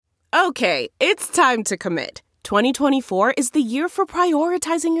Okay, it's time to commit. 2024 is the year for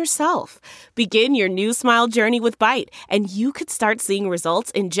prioritizing yourself. Begin your new smile journey with Byte, and you could start seeing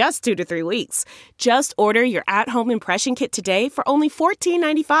results in just 2 to 3 weeks. Just order your at-home impression kit today for only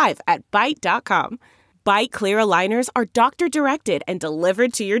 $14.95 at Byte.com. Byte Clear aligners are doctor-directed and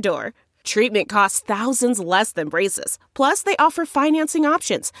delivered to your door. Treatment costs thousands less than braces. Plus, they offer financing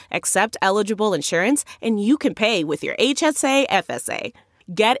options, accept eligible insurance, and you can pay with your HSA FSA.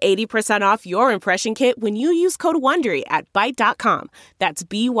 Get 80% off your impression kit when you use code WONDERY at Byte.com. That's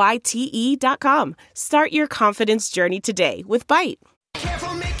BYTE.com. Start your confidence journey today with Byte.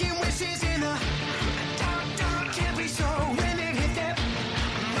 Careful making wishes in a dark, can't be sure when it hit that.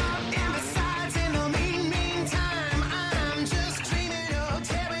 And besides, in the meantime, I'm just dreaming of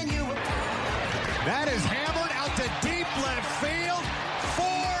tearing you apart. That is hammered out to deep left field.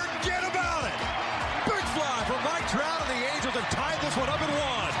 Forget about it. Big fly from Mike Trout, and the Angels have tied this one up at 1.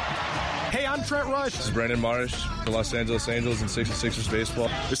 Hey, I'm Trent Rush. This is Brandon Marsh, the Los Angeles Angels and 66ers baseball.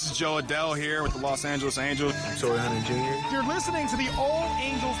 This is Joe Adele here with the Los Angeles Angels. I'm Torrey Hunter Jr. You're listening to the All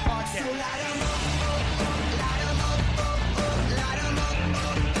Angels podcast.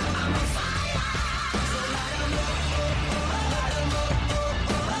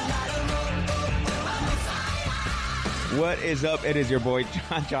 What is up? It is your boy,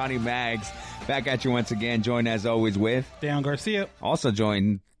 Johnny Mags, back at you once again, joined as always with Dan Garcia. Also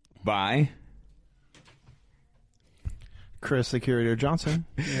joined by Chris the Curator Johnson.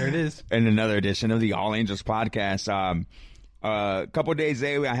 There it is. in another edition of the All Angels podcast. A couple of days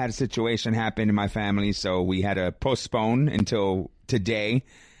ago, I had a situation happen in my family, so we had to postpone until today.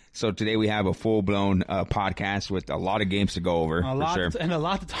 So today we have a full-blown podcast with a lot of games to go over. A lot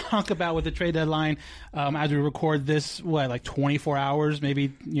to talk about with the trade deadline. As we record this, like 24 hours, maybe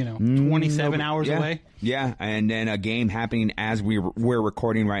 27 hours away. Yeah, and then a game happening as we're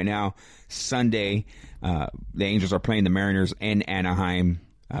recording right now, Sunday. The Angels are playing the Mariners in Anaheim,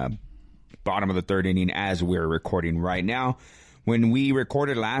 bottom of the third inning as we're recording right now. When we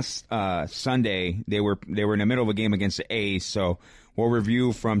recorded last Sunday, they were in the middle of a game against the A's, so we'll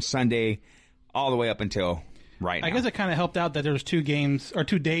review from Sunday all the way up until right now. I guess it kind of helped out that there was 2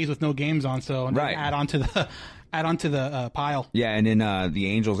 days with no games on, so right. add on to the pile. Yeah, and then the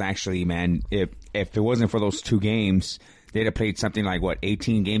Angels actually, man, if it wasn't for those 2 games, they'd have played something like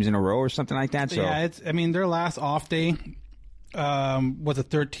 18 games in a row or something like that. So yeah, their last off day was the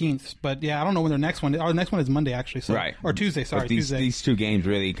 13th, but yeah, I don't know when their next one. Our next one is Monday actually, so right, or Tuesday. Sorry, Tuesday. These 2 games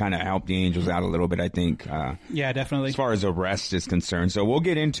really kind of helped the Angels out a little bit, I think. Yeah, definitely. As far as the rest is concerned, so we'll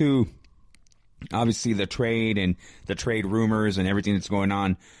get into obviously the trade and the trade rumors and everything that's going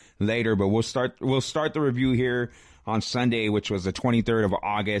on later. But we'll start the review here on Sunday, which was the 23rd of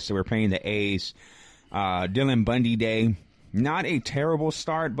August. So we're playing the A's. Dylan Bundy Day. Not a terrible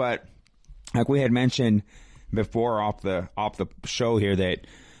start, but like we had mentioned before off the show here, that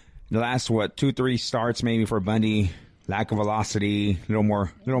the last 2-3 starts maybe for Bundy, lack of velocity, a little more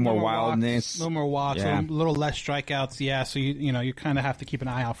wildness, a little more walks, yeah. a little less strikeouts. Yeah, so you kind of have to keep an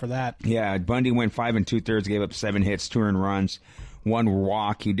eye out for that. Yeah, Bundy went 5 2/3, gave up 7 hits, 2 earned runs, 1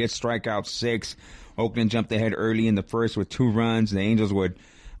 walk. He did strike out 6. Oakland jumped ahead early in the first with 2 runs. The Angels would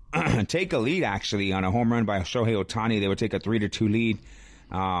take a lead actually on a home run by Shohei Ohtani. They would take a 3-2 lead.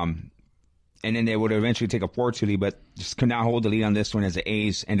 And then they would eventually take a 4-2 lead, but just could not hold the lead on this one as the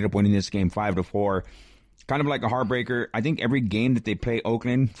A's ended up winning this game 5-4. Kind of like a heartbreaker. I think every game that they play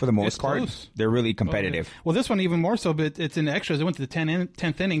Oakland, for the most part, close. They're really competitive. Okay. Well, this one even more so, but it's in the extras. It went to the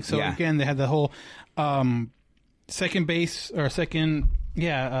 10th inning, so yeah. Again, they had the whole second base, or second,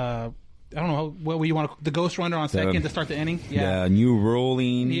 I don't know what you want to, the ghost runner on second to start the inning. Yeah, the new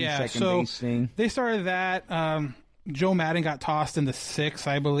rolling second so base thing. They started that. Joe Madden got tossed in the 6th,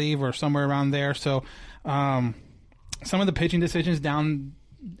 I believe, or somewhere around there. So some of the pitching decisions down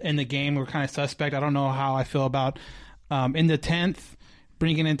in the game were kind of suspect. I don't know how I feel about in the 10th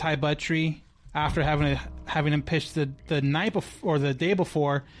bringing in Ty Buttrey after having him pitch the night before or the day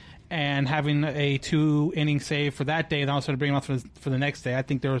before, and having a 2-inning save for that day, and also to bring him out for the next day. I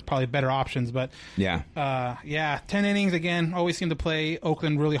think there was probably better options, but 10 innings again. Always seem to play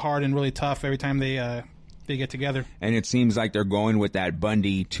Oakland really hard and really tough every time they get together. And it seems like they're going with that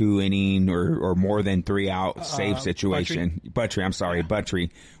Bundy 2-inning or more than 3 out save situation. Buttrey,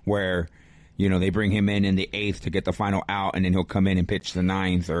 where they bring him in the 8th to get the final out, and then he'll come in and pitch the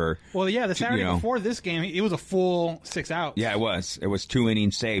 9th. The Saturday before this game, it was a full 6 outs. Yeah, it was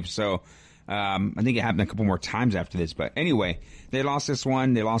 2-inning saves. So I think it happened a couple more times after this. But anyway, they lost this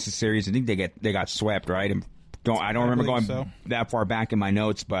one. They lost the series. I think they got swept, right? I don't remember going that far back in my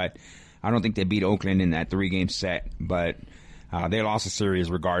notes, but I don't think they beat Oakland in that 3-game set. But They lost the series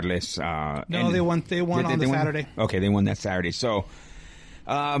regardless. No, they won. They won on Saturday. Okay, they won that Saturday. So,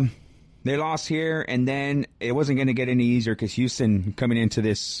 they lost here, and then it wasn't going to get any easier because Houston, coming into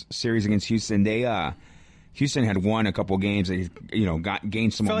this series against Houston, Houston had won a couple games. They,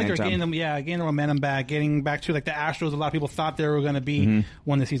 gained some momentum. Like they're gained the momentum back, getting back to like the Astros. A lot of people thought they were going to be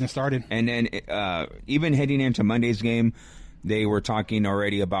when the season started. And then even heading into Monday's game, they were talking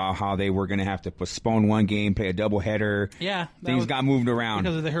already about how they were going to have to postpone one game, play a doubleheader. Yeah. Things got moved around.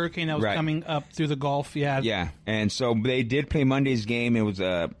 Because of the hurricane that was coming up through the Gulf. Yeah. Yeah. And so they did play Monday's game. It was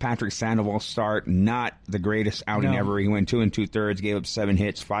a Patrick Sandoval start. Not the greatest outing ever. He went 2 2/3, gave up 7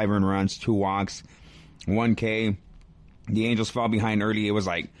 hits, 5 earned runs, 2 walks, 1 K. The Angels fell behind early. It was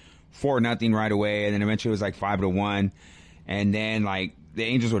like 4-0 right away. And then eventually it was like 5-1. And then the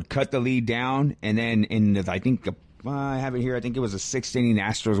Angels would cut the lead down. And then I have it here. I think it was a 6th inning. The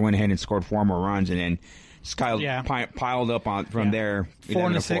Astros went ahead and scored 4 more runs, and then just piled up from there. 4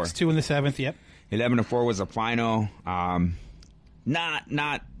 in the 6th, 2 in the 7th. Yep. 11-4 was the final.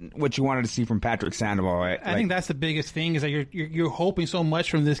 Not what you wanted to see from Patrick Sandoval. Right? I think that's the biggest thing is that you're hoping so much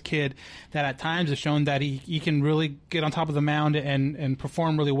from this kid that at times has shown that he can really get on top of the mound and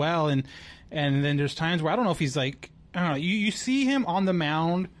perform really well, and then there's times where I don't know if he's you see him on the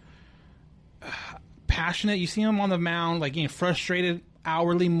mound. Passionate. You see him on the mound getting frustrated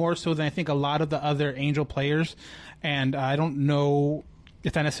hourly more so than I think a lot of the other Angel players, and I don't know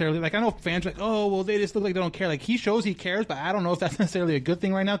if that necessarily I know fans are like, oh well, they just look like they don't care. He shows he cares, but I don't know if that's necessarily a good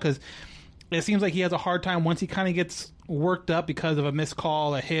thing right now because it seems like he has a hard time once he kind of gets worked up because of a missed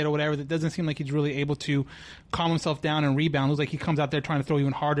call, a hit, or whatever. That doesn't seem like he's really able to calm himself down and rebound. It looks like he comes out there trying to throw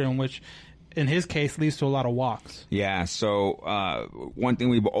even harder, in which in his case, leads to a lot of walks. Yeah, so one thing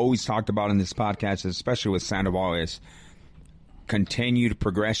we've always talked about in this podcast, especially with Sandoval, is continued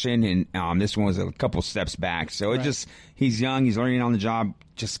progression, and this one was a couple steps back. So he's young, he's learning on the job,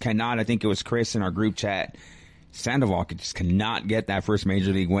 just cannot, I think it was Chris in our group chat, Sandoval just cannot get that first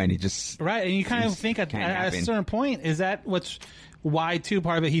Major League win. He just... Right, and you kind of think at a certain point, is that what's... Why, too,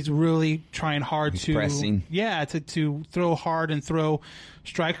 part of it, he's really trying hard pressing. Yeah, to throw hard and throw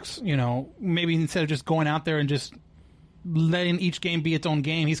strikes, maybe instead of just going out there and just letting each game be its own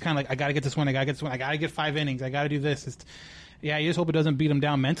game, he's kind of I got to get this one, I got to get 5 innings, I got to do this. You just hope it doesn't beat him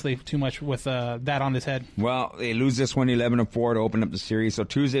down mentally too much with that on his head. Well, they lose this one 11-4 to open up the series, so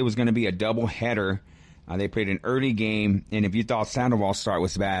Tuesday was going to be a doubleheader. They played an early game, and if you thought Sandoval's start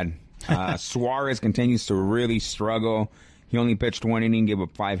was bad, Suarez continues to really struggle. He only pitched 1 inning, gave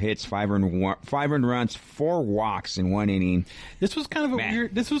up 5 hits, 5 earned runs, 4 walks in 1 inning. This was kind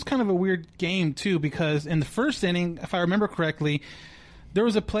of a weird game too, because in the first inning, if I remember correctly, there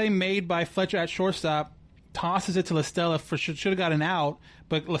was a play made by Fletcher at shortstop, tosses it to La Stella should have got an out,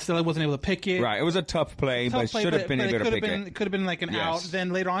 but La Stella wasn't able to pick it. Right, it was a tough play, but should have been able to pick it. It could have been like an out.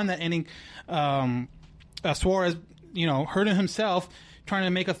 Then later on in that inning, Suarez, hurting himself, trying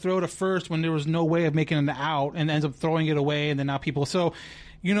to make a throw to first when there was no way of making an out, and ends up throwing it away, and then now people. So,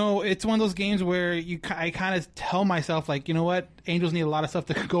 it's one of those games where I kind of tell myself, you know what, Angels need a lot of stuff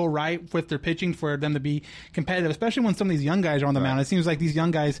to go right with their pitching for them to be competitive, especially when some of these young guys are on the mound. It seems like these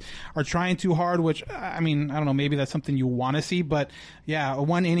young guys are trying too hard, which, I don't know, maybe that's something you want to see, but yeah,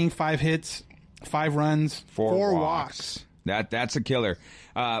 1 inning, 5 hits, 5 runs, 4 walks. That's a killer.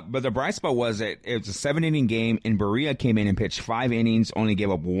 But the bright spot was it was a 7-inning game, and Barria came in and pitched 5 innings, only gave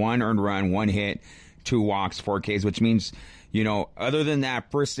up 1 earned run, 1 hit, 2 walks, 4 Ks, which means, other than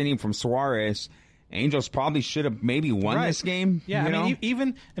that first inning from Suarez, Angels probably should have maybe won this game. Yeah,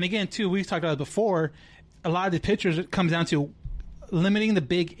 even, and again, too, we've talked about it before, a lot of the pitchers, it comes down to limiting the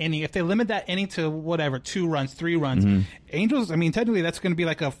big inning. If they limit that inning to 2 runs, 3 runs, Angels, technically that's going to be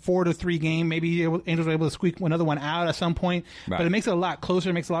like a 4-3 game. Maybe Angels are able to squeak another one out at some point, but it makes it a lot closer.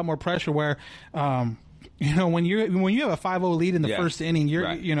 It makes a lot more pressure where, when you have a 5-0 lead in the first inning, you're,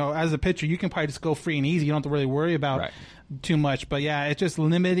 as a pitcher, you can probably just go free and easy. You don't have to really worry about too much. But yeah, it's just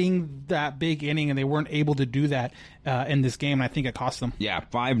limiting that big inning, and they weren't able to do that in this game, and I think it cost them. Yeah,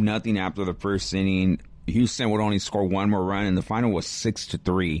 5-0 after the first inning. Houston would only score 1 more run, and the final was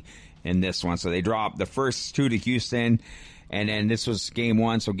 6-3 in this one. So they dropped the first 2 to Houston, and then this was game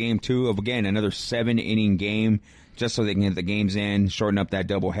 1. So game 2 of, again, another 7-inning game, just so they can get the games in, shorten up that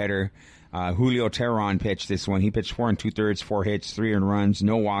doubleheader. Julio Teheran pitched this one. He pitched 4 2/3, 4 hits, 3 earned runs,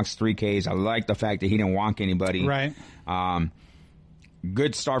 no walks, 3 Ks. I like the fact that he didn't walk anybody. Right.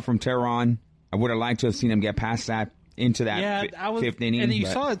 Good start from Teheran. I would have liked to have seen him get past that into that 5th inning. And you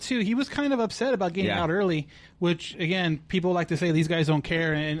saw it too. He was kind of upset about getting out early, which, again, people like to say these guys don't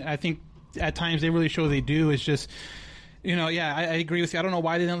care, and I think at times they really show they do. It's just, I agree with you. I don't know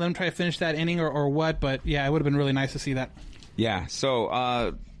why they didn't let him try to finish that inning or what, but yeah, it would have been really nice to see that. Yeah,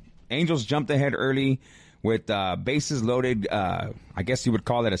 so Angels jumped ahead early with bases loaded. I guess you would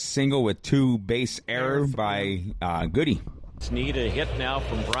call it a single with 2 base error by Goody. Need a hit now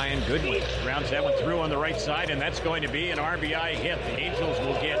from Brian Goodwin. Rounds that one through on the right side, and that's going to be an RBI hit. The Angels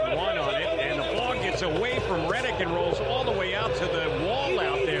will get 1 on it, and the ball gets away from Reddick and rolls all the way out to the wall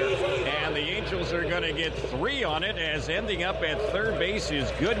out there. And the Angels are going to get 3 on it, as ending up at third base is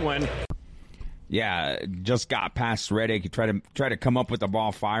Goodwin. Yeah, just got past Reddick. He tried to come up with the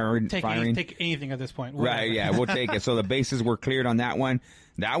ball firing. Take anything at this point. Whatever. Right, yeah, we'll take it. So the bases were cleared on that one.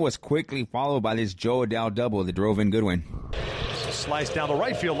 That was quickly followed by this Joe Adell double that drove in Goodwin. Slice down the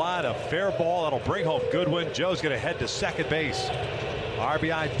right field line, a fair ball that'll bring home Goodwin. Joe's going to head to second base.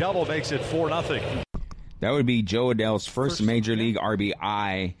 RBI double makes it 4-0. That would be Joe Adell's first major league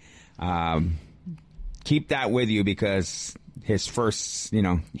RBI. Keep that with you because his first,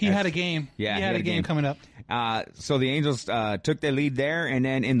 he had a game. Yeah, he had a game coming up. So the Angels took the lead there, and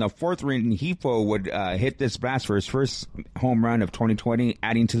then in the 4th inning, Rengifo would hit this blast for his first home run of 2020,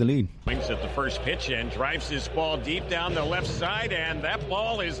 adding to the lead. Swings at the first pitch and drives this ball deep down the left side, and that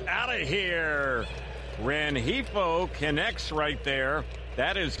ball is out of here. Rengifo connects right there.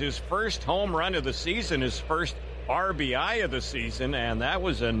 That is his first home run of the season, his first RBI of the season, and that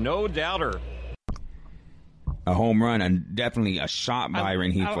was a no-doubter. A home run and definitely a shot by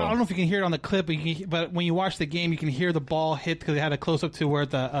Rengifo. I don't know if you can hear it on the clip, but when you watch the game, you can hear the ball hit because they had a close up to where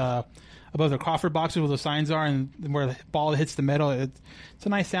the above the Crawford boxes where the signs are and where the ball hits the metal. It's a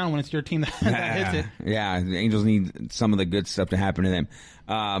nice sound when it's your team that hits it. Yeah, the Angels need some of the good stuff to happen to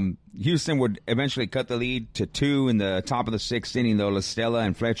them. Houston would eventually cut the lead to 2 in the top of the 6th inning, though. La Stella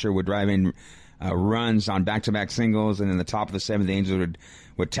and Fletcher would drive in runs on back-to-back singles, and in the top of the 7th, the Angels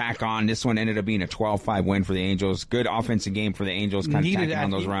would tack on. This one ended up being a 12-5 win for the Angels. Good offensive game for the Angels, kind of tacking on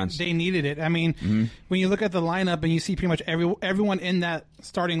those runs. They needed it. I mean, when you look at the lineup and you see pretty much everyone in that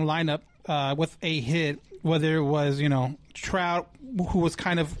starting lineup with a hit, whether it was, Trout, who was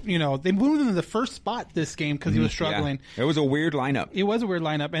kind of, they moved him to the first spot this game because he was struggling. Yeah. It was a weird lineup. It was a weird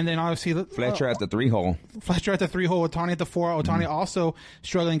lineup. And then obviously Fletcher at the 3-hole. Fletcher at the 3-hole, Ohtani at the 4. Ohtani also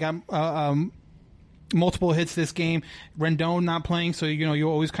struggling, got multiple hits this game. Rendon not playing, so you're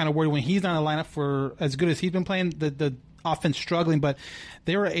always kind of worried when he's not in the lineup for as good as he's been playing. The offense struggling, but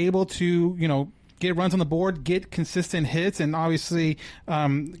they were able to get runs on the board, get consistent hits, and obviously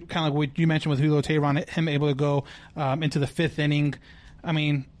kind of like what you mentioned with Julio Teheran, him able to go into the 5th inning. I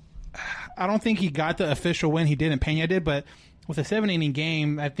mean, I don't think he got the official win. He did, and Pena did, but with a 7-inning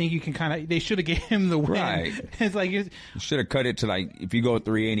game, I think you can they should have gave him the win. Right. It's like you should have cut it to if you go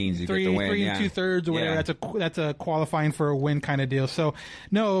 3 innings, you get the win. 3 2/3 or whatever. Yeah. That's a qualifying for a win kind of deal. So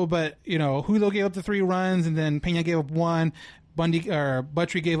no, but Julio gave up the 3 runs, and then Pena gave up 1.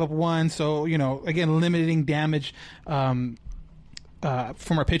 Buttrey gave up 1. So again, limiting damage from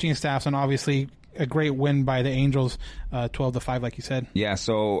our pitching staffs, and obviously a great win by the Angels, 12-5, like you said. Yeah,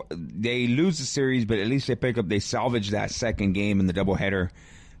 so they lose the series, but at least they salvage that second game in the doubleheader.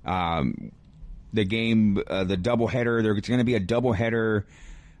 The doubleheader, there's going to be a doubleheader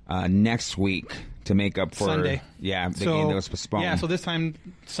next week to make up for Sunday. Yeah, the game that was postponed. Yeah, so this time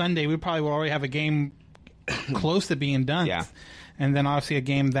Sunday we probably will already have a game close to being done. Yeah, and then obviously a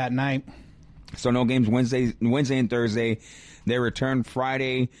game that night. So no games Wednesday and Thursday. They return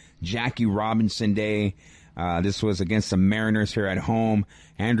Friday, Jackie Robinson Day. This was against the Mariners here at home.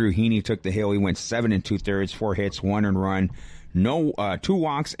 Andrew Heaney took the hill. He went 7 2/3, 4 hits, 1 earned run, 2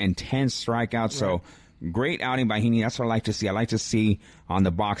 walks, and 10 strikeouts. Right. So great outing by Heaney. That's what I like to see. I like to see on the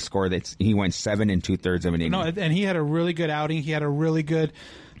box score that he went 7 2/3 of an inning. No, and he had a really good outing. He had a really good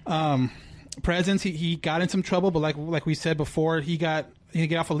presence. He got in some trouble, but like we said before, he got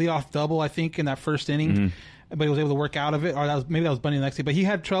off a leadoff double, I think, in that first inning. But he was able to work out of it, or maybe that was Bunny Lexi. But he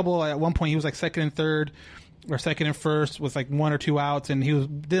had trouble at one point. He was like 2nd and 3rd, or 2nd and 1st with like 1 or 2 outs, and he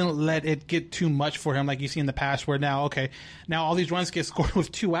didn't let it get too much for him, like you see in the past, where now all these runs get scored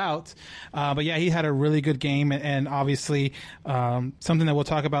with 2 outs. But yeah, he had a really good game, and obviously something that we'll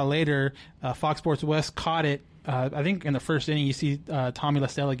talk about later. Fox Sports West caught it. I think in the first inning, you see Tommy La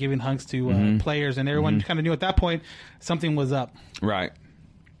Stella giving hugs to players, and everyone kind of knew at that point something was up. Right.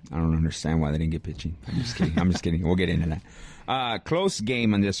 I don't understand why they didn't get pitching. I'm just kidding. We'll get into that. Close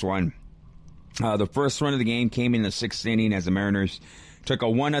game on this one. The first run of the game came in the 6th inning as the Mariners took a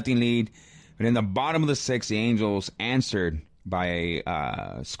 1-0 lead. But in the bottom of the 6th, the Angels answered by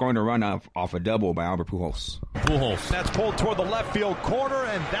scoring a run off a double by Albert Pujols. That's pulled toward the left field corner,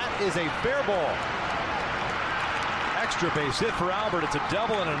 and that is a fair ball. Extra base hit for Albert. It's a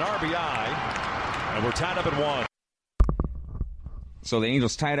double and an RBI. And we're tied up at 1. So the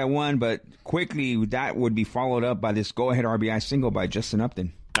Angels tied at 1, but quickly that would be followed up by this go-ahead RBI single by Justin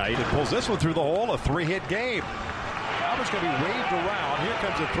Upton. He pulls this one through the hole, a 3-hit game. Albert's going to be waved around. Here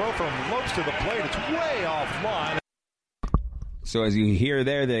comes a throw from Lopes to the plate. It's way offline. So as you hear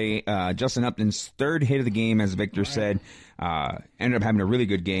there, Justin Upton's third hit of the game, as Victor said, ended up having a really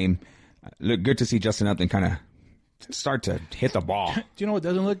good game. Look good to see Justin Upton kind of start to hit the ball. Do you know what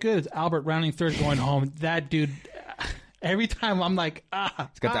doesn't look good? It's Albert rounding third going home. That dude, every time I'm like,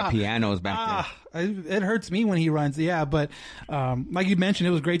 He's got that pianos back there. It hurts me when he runs. Yeah, but like you mentioned,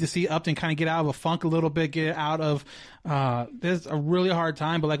 it was great to see Upton kind of get out of a funk a little bit, get out of this a really hard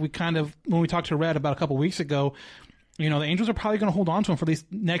time. But like when we talked to Red about a couple weeks ago, the Angels are probably going to hold on to him for at least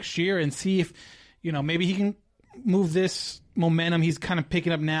next year and see if, maybe he can move this momentum he's kind of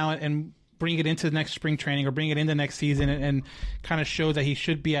picking up now and bring it into the next spring training or bring it into next season and kind of show that he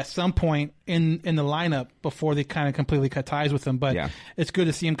should be at some point in the lineup before they kind of completely cut ties with him. But it's good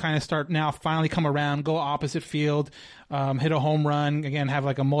to see him kind of start now, finally come around, go opposite field, hit a home run, again, have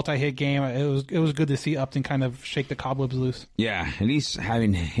like a multi-hit game. It was good to see Upton kind of shake the cobwebs loose. Yeah, at least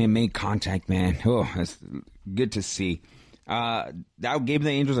having him make contact, man. Oh, that's good to see. That gave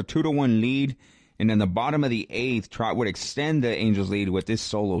the Angels a 2-1 lead. And in the bottom of the 8th, Trot would extend the Angels' lead with this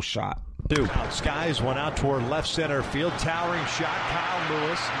solo shot. Skies one out toward left center field. Towering shot. Kyle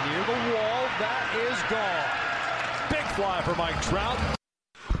Lewis near the wall. That is gone. Big fly for Mike Trout.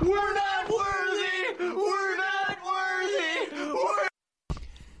 We're not worthy. We're not worthy.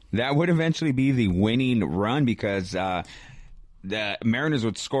 That would eventually be the winning run because the Mariners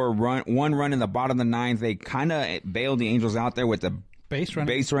would score one run in the bottom of the 9th. They kind of bailed the Angels out there with the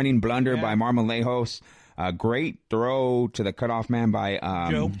base running blunder by Marmolejos. Great throw to the cutoff man by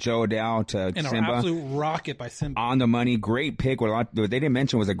Joe Adell to and Simba. An absolute rocket by Simba. On the money. Great pick. What they didn't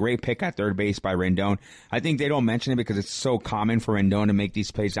mention was a great pick at third base by Rendon. I think they don't mention it because it's so common for Rendon to make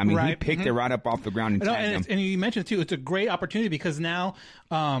these plays. I mean, he picked it right up off the ground and tagged him. And you mentioned, too, it's a great opportunity because now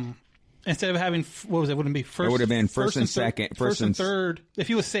instead of having, what was it? Wouldn't it be first? It would have been first and second. First and third. If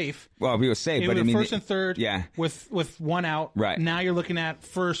he was safe. Well, if he was safe. But I mean, first and third with one out. Right. Now you're looking at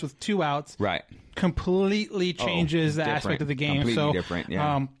first with 2 outs. Right. Completely changes the aspect of the game. Completely different,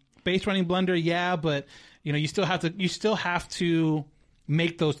 yeah. Base running blunder, but you still have to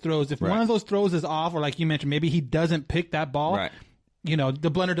make those throws. If one of those throws is off, or like you mentioned, maybe he doesn't pick that ball. Right. The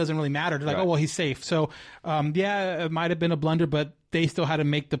blunder doesn't really matter. They're like, oh well, he's safe. So, it might have been a blunder, but they still had to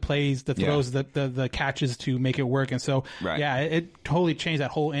make the plays, the throws, the catches to make it work. And so, it totally changed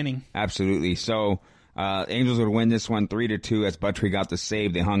that whole inning. Absolutely. So, Angels would win this one 3-2 as Buttrey got the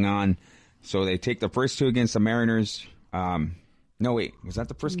save. They hung on. So they take the first 2 against the Mariners. No, wait. Was that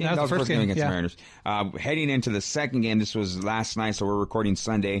the first game? That was the first game against the Mariners. Heading into the second game, this was last night, so we're recording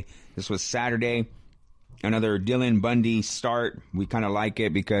Sunday. This was Saturday. Another Dylan Bundy start. We kind of like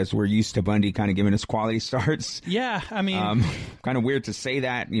it because we're used to Bundy kind of giving us quality starts. Yeah, I mean... kind of weird to say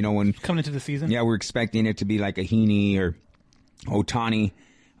that, when... Coming into the season. Yeah, we're expecting it to be like a Heaney or Ohtani.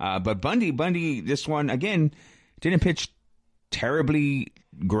 But Bundy, this one, again, didn't pitch terribly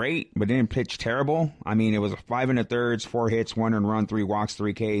great, but didn't pitch terrible. I mean, it was 5 1/3, 4 hits, 1 earned run, 3 walks,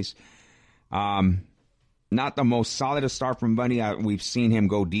 3 Ks. Not the most solid a start from Bundy. We've seen him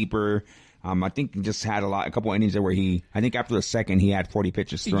go deeper. I think he just had a couple innings there where I think after the second, he had 40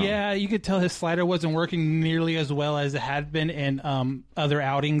 pitches thrown. Yeah, you could tell his slider wasn't working nearly as well as it had been in other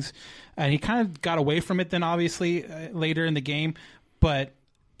outings. And he kind of got away from it then, obviously, later in the game. But,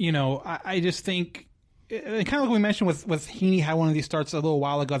 I just think, and kind of like we mentioned with Heaney had one of these starts a little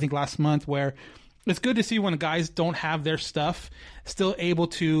while ago, I think last month, where it's good to see when guys don't have their stuff, still able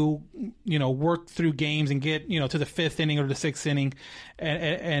to, work through games and get, to the 5th inning or the 6th inning.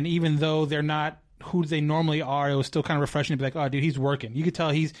 And even though they're not who they normally are, it was still kind of refreshing to be like, oh, dude, he's working. You could tell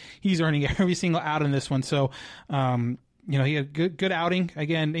he's earning every single out in this one. So, he had a good outing.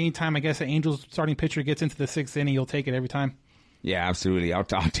 Again, anytime, I guess, an Angels starting pitcher gets into the 6th inning, you'll take it every time. Yeah, absolutely. I'll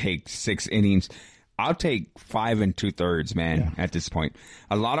take 6 innings. I'll take 5 2/3, man, at this point.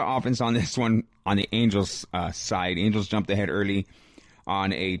 A lot of offense on this one on the Angels side. Angels jumped ahead early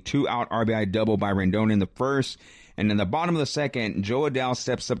on a 2-out RBI double by Rendon in the first. And in the bottom of the second, Joe Adell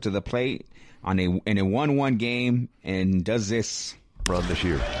steps up to the plate in a 1-1 game and does this run this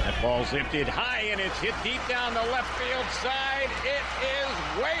year. That ball's emptied high, and it's hit deep down the left field side. It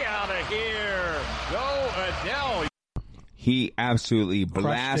is way out of here. Joe Adell. He absolutely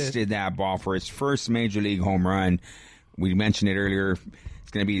blasted that ball for his first major league home run. We mentioned it earlier.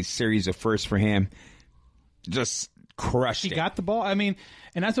 It's going to be a series of firsts for him. Just crushed it. He got the ball. I mean,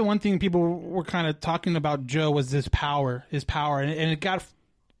 and that's the one thing people were kind of talking about Joe was his power. And it got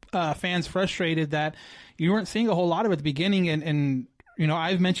fans frustrated that you weren't seeing a whole lot of it at the beginning. And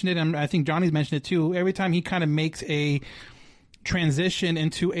I've mentioned it, and I think Johnny's mentioned it too. Every time he kind of makes a transition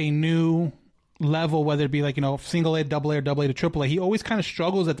into a new level, whether it be like, single A, double A, or double A to triple A, he always kind of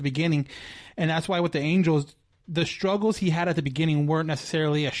struggles at the beginning. And that's why with the Angels, the struggles he had at the beginning weren't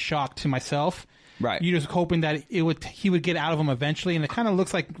necessarily a shock to myself. Right. You're just hoping that he would get out of them eventually. And it kind of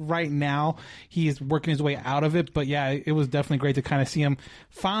looks like right now he is working his way out of it. But yeah, it was definitely great to kind of see him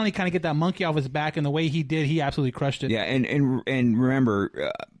finally kind of get that monkey off his back. And the way he did, he absolutely crushed it. Yeah. And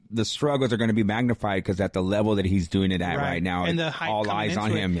remember, the struggles are going to be magnified because at the level that he's doing it at right now, and the hype all eyes on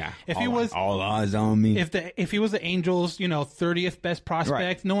him. Yeah, if he was all eyes on me. If he was the Angels, 30th best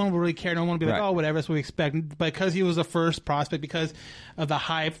prospect, no one would really care. No one would be like, oh, whatever, that's what we expect. But because he was the first prospect, because of the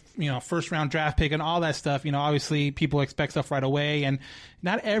hype, first round draft pick and all that stuff, obviously people expect stuff right away. And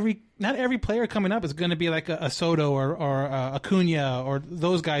not every player coming up is going to be like a Soto or Acuna or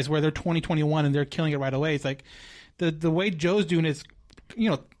those guys where they're 2021 and they're killing it right away. It's like the way Joe's doing is,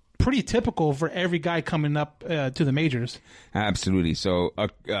 pretty typical for every guy coming up to the majors. Absolutely. So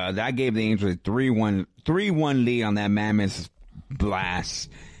that gave the Angels a 3-1 lead on that mammoth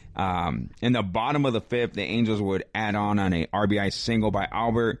blast. In the bottom of the fifth, the Angels would add on a RBI single by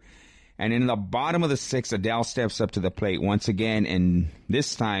Albert. And in the bottom of the sixth, Adele steps up to the plate once again, and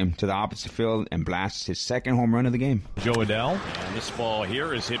this time to the opposite field, and blasts his second home run of the game. Joe Adele. And this ball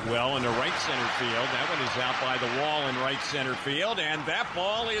here is hit well into right center field. That one is out by the wall in right center field, and that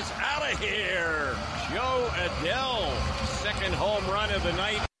ball is out of here. Joe Adele, second home run of the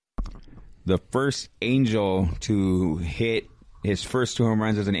night. The first Angel to hit his first two home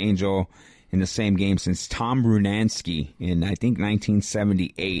runs as an Angel in the same game since Tom Brunansky in, I think,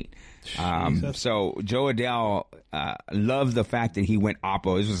 1978. So Joe Adele loved the fact that he went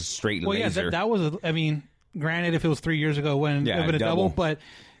oppo. This was a straight laser. Yeah, that was, granted, if it was 3 years ago, it would have been a double. But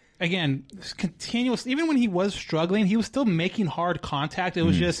again, continuous. Even when he was struggling, he was still making hard contact. It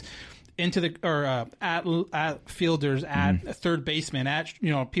was just into the at fielders, at third baseman, at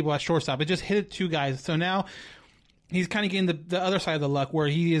people at shortstop. It just hit two guys. So now he's kind of getting the other side of the luck where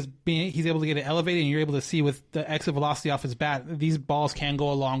he's able to get it elevated, and you're able to see with the exit velocity off his bat, these balls can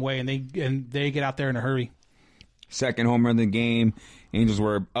go a long way, and they get out there in a hurry. Second home run of the game. Angels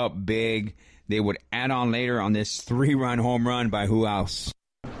were up big. They would add on later on this 3-run home run by who else?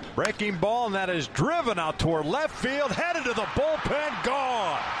 Breaking ball, and that is driven out toward left field, headed to the bullpen,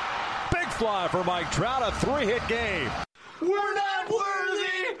 gone. Big fly for Mike Trout, a 3-hit game. We're not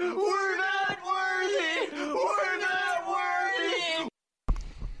worthy! We're not worthy! We're not worthy!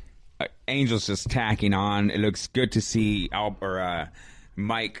 Angels just tacking on. It looks good to see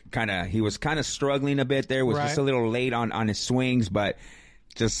Mike he was kind of struggling a bit there. Was just a little late on his swings, but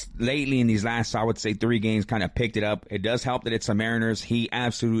just lately in these last, I would say, 3 games kind of picked it up. It does help that it's the Mariners. He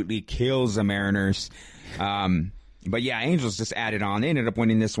absolutely kills the Mariners. But yeah, Angels just added on. They ended up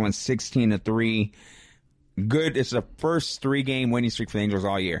winning this one 16-3. Good. It's the first 3-game winning streak for the Angels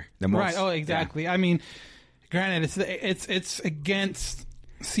all year. The most, right. Oh, exactly. Yeah. Granted, it's against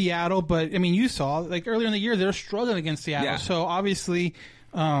Seattle, but you saw like earlier in the year they're struggling against Seattle. Yeah. So obviously,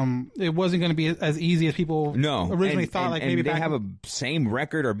 it wasn't going to be as easy as people originally thought. Maybe they have a same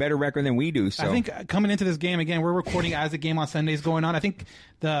record or better record than we do. So I think coming into this game again, we're recording as the game on Sunday is going on. I think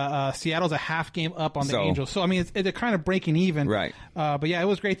the Seattle's a half game up on the Angels. So they're kind of breaking even. Right. But yeah, it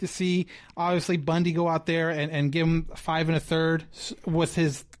was great to see. Obviously, Bundy go out there and give him 5 1/3 with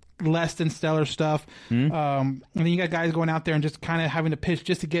his less than stellar stuff. And then you got guys going out there and just kind of having to pitch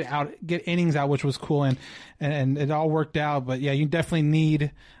just to get innings out, which was cool, and it all worked out. But yeah, you definitely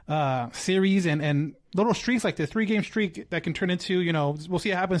need series and little streaks like this 3-game streak that can turn into, we'll see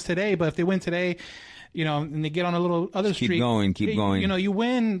what happens today, but if they win today, and they get on a little other streak. Keep going. You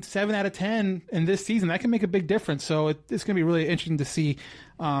win 7 out of 10 in this season. That can make a big difference. So it's going to be really interesting to see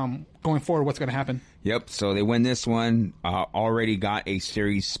going forward what's going to happen. Yep. So they win this one. Already got a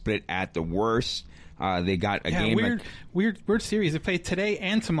series split at the worst. They got a game. Weird series. They play today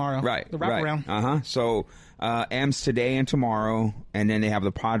and tomorrow. Right. The wraparound. Right. So M's today and tomorrow, and then they have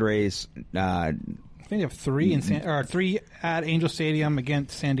the Padres. I think they have 3 3 at Angel Stadium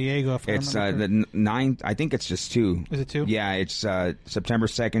against San Diego. It's the 9th. I think it's just 2. Is it 2? Yeah, it's September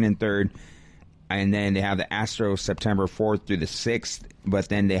 2nd and 3rd. And then they have the Astros September 4th through the 6th. But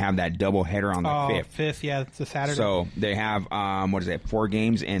then they have that double header on the 5th. 5th, yeah, it's a Saturday. So they have, 4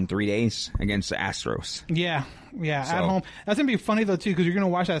 games in 3 days against the Astros. Yeah, at home. That's going to be funny, though, too, because you're going to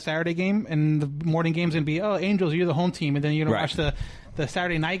watch that Saturday game, and the morning game's going to be, Angels, you're the home team. And then you're going to watch the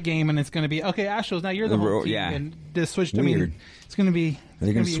Saturday night game, and it's going to be, okay, Astros, now you're the home team. Yeah. And just switch to Weird. me. It's going to be... Are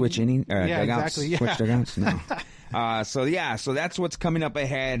they going to switch dugouts? Exactly. Yeah. Switch dugouts? No. So that's what's coming up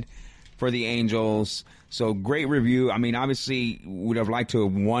ahead for the Angels. So great review. I mean, obviously, would have liked to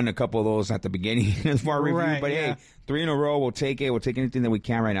have won a couple of those at the beginning of our review. Right, But yeah. hey, 3 in a row, we'll take it. We'll take anything that we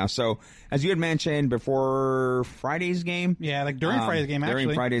can right now. So as you had mentioned before Friday's game. Yeah, like during Friday's game, actually.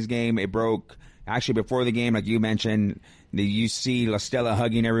 During Friday's game, it broke. Actually, before the game, like you mentioned, you see La Stella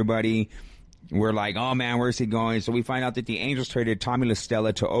hugging everybody. We're like, oh, man, where's he going? So we find out that the Angels traded Tommy La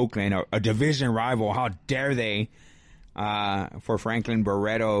Stella to Oakland, a division rival. How dare they, for Franklin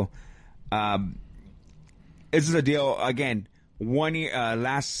Barreto. This is a deal, again, 1 year,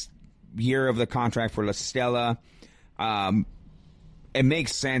 last year of the contract for La Stella. It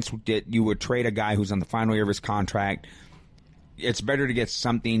makes sense that you would trade a guy who's on the final year of his contract. It's better to get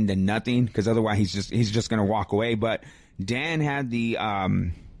something than nothing, because otherwise he's just going to walk away. But Dan had the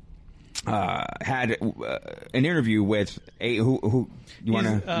had an interview with who you want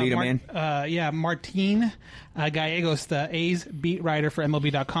to lead him in? Martin Gallegos, the A's beat writer for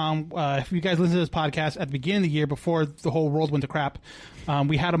MLB.com. If you guys listen to this podcast at the beginning of the year, before the whole world went to crap,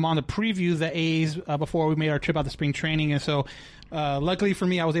 we had him on to preview the A's before we made our trip out to spring training. And so luckily for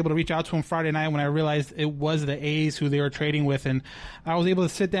me, I was able to reach out to him Friday night when I realized it was the A's who they were trading with. And I was able to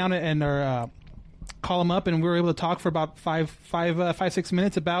sit down and call him up, and we were able to talk for about 5-6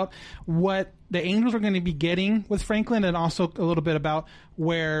 minutes about what the Angels are going to be getting with Franklin, and also a little bit about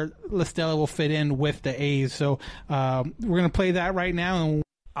where La Stella will fit in with the A's. So we're going to play that right now. And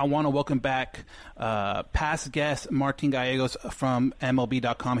I want to welcome back past guest Martin Gallegos from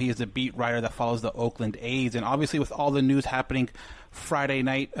MLB.com. He is the beat writer that follows the Oakland A's. And obviously with all the news happening Friday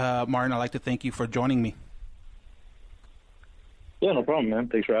night, Martin, I'd like to thank you for joining me. Yeah, no problem, man.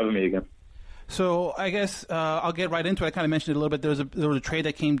 Thanks for having me again. So I guess I'll get right into it. I kind of mentioned it a little bit. There was a trade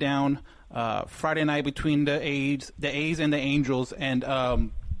that came down Friday night between the A's and the Angels, and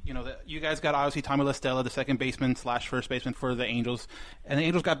you guys got obviously Tommy La Stella, the second baseman / first baseman for the Angels, and the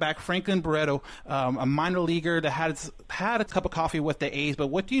Angels got back Franklin Barreto, a minor leaguer that had a cup of coffee with the A's. But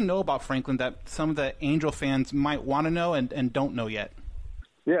what do you know about Franklin that some of the Angel fans might want to know and don't know yet?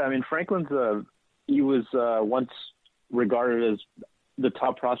 Yeah, I mean, Franklin's he was once regarded as the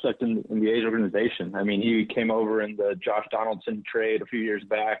top prospect in the A's organization. I mean, he came over in the Josh Donaldson trade a few years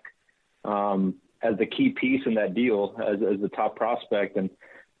back as the key piece in that deal as the top prospect, and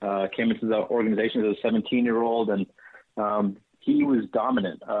came into the organization as a 17-year-old, and he was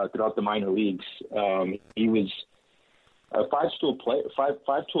dominant throughout the minor leagues. He was a five-tool player.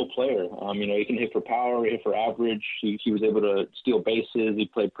 He can hit for power, hit for average. He was able to steal bases. He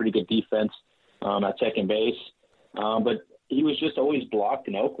played pretty good defense at second base. But he was just always blocked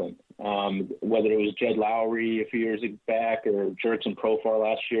in Oakland. Whether it was Jed Lowry a few years back or Jurickson Profar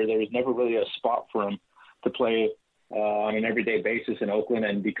last year, there was never really a spot for him to play on an everyday basis in Oakland.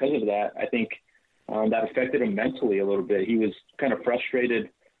 And because of that, I think that affected him mentally a little bit. He was kind of frustrated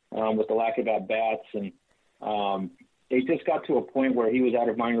with the lack of at-bats. And it just got to a point where he was out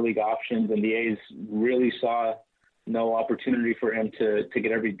of minor league options, and the A's really saw no opportunity for him to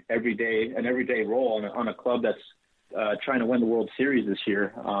get an everyday role on a club that's trying to win the World Series this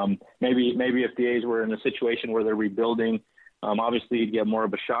year. Maybe if the A's were in a situation where they're rebuilding, obviously you'd get more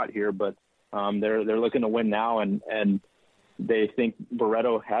of a shot here, but they're looking to win now, and they think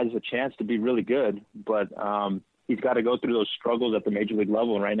Barreto has a chance to be really good, but he's got to go through those struggles at the major league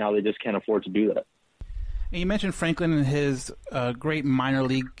level, and right now they just can't afford to do that. And you mentioned Franklin and his great minor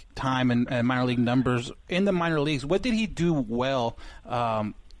league time and minor league numbers. In the minor leagues, what did he do well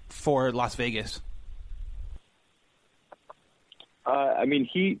for Las Vegas?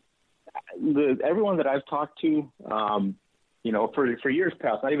 Everyone that I've talked to, for years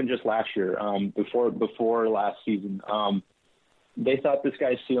past, not even just last year, before last season, they thought this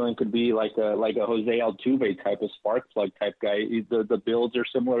guy's ceiling could be like a Jose Altuve type of spark plug type guy. The builds are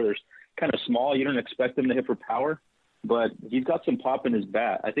similar. They're kind of small. You don't expect him to hit for power, but he's got some pop in his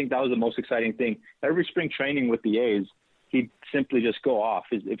bat. I think that was the most exciting thing. Every spring training with the A's, he'd simply just go off.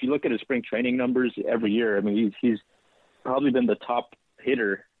 If you look at his spring training numbers every year, I mean, he's probably been the top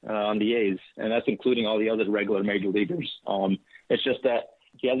hitter on the A's, and that's including all the other regular major leaguers. It's just that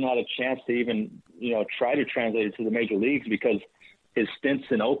he hasn't had a chance to even, try to translate it to the major leagues because his stints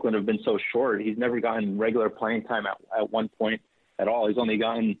in Oakland have been so short. He's never gotten regular playing time at one point at all. He's only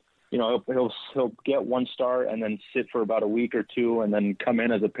gotten, he'll get one start and then sit for about a week or two and then come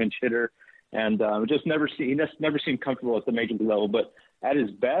in as a pinch hitter. And he just never seemed comfortable at the major league level. But at his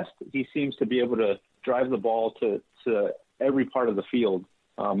best, he seems to be able to drive the ball to every part of the field,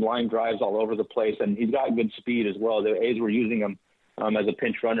 line drives all over the place, and he's got good speed as well. The A's were using him as a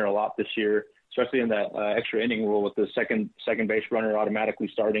pinch runner a lot this year, especially in that extra inning rule with the second base runner automatically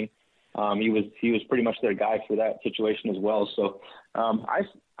starting. he was pretty much their guy for that situation as well. So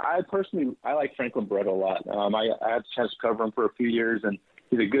I personally like Franklin Barreto a lot. I had a chance to cover him for a few years, and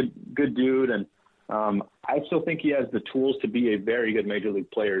he's a good dude. And I still think he has the tools to be a very good major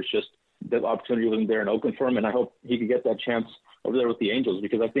league player. It's just the opportunity wasn't there in Oakland for him, and I hope he could get that chance over there with the Angels,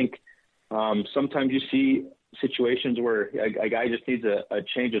 because I think sometimes you see situations where a guy just needs a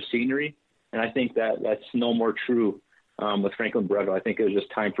change of scenery, and I think that's no more true with Franklin Barreto. I think it was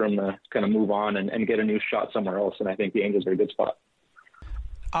just time for him to kind of move on and get a new shot somewhere else, and I think the Angels are a good spot.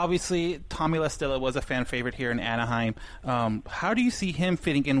 Obviously, Tommy La Stella was a fan favorite here in Anaheim. How do you see him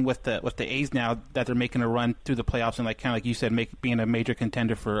fitting in with the A's now that they're making a run through the playoffs and, kind of like you said, being a major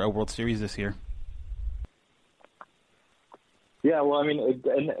contender for a World Series this year? Yeah, well, I mean,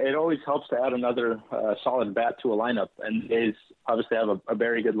 it always helps to add another solid bat to a lineup, and the A's obviously have a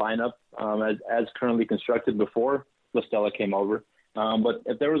very good lineup as currently constructed before La Stella came over. But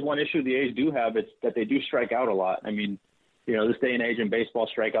if there was one issue the A's do have, it's that they do strike out a lot. I mean, this day and age in baseball,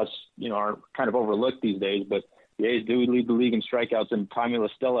 strikeouts, are kind of overlooked these days, but the A's do lead the league in strikeouts, and Tommy La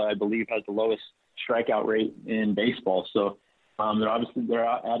Stella, I believe, has the lowest strikeout rate in baseball. So they're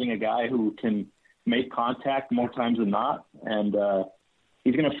adding a guy who can make contact more times than not, and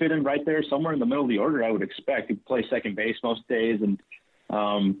he's going to fit in right there somewhere in the middle of the order, I would expect. He plays second base most days, and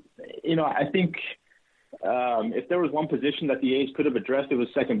I think if there was one position that the A's could have addressed, it was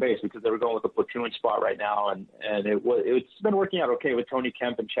second base, because they were going with a platoon spot right now, and it's been working out okay with Tony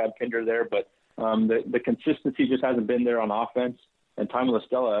Kemp and Chad Pinder there, but the consistency just hasn't been there on offense. And Tommy La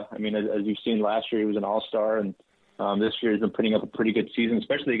Stella, I mean, as you've seen last year, he was an all-star, and this year he's been putting up a pretty good season,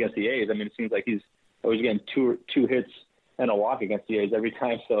 especially against the A's. I mean, it seems like he's always getting two hits and a walk against the A's every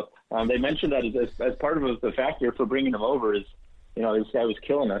time. So they mentioned that as part of the factor for bringing him over is, this guy was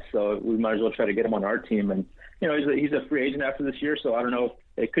killing us, so we might as well try to get him on our team. And, he's a free agent after this year, so I don't know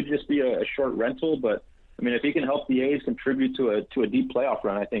if it could just be a short rental, but, I mean, if he can help the A's contribute to a deep playoff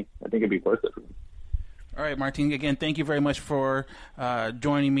run, I think it'd be worth it for him. All right, Martin, again, thank you very much for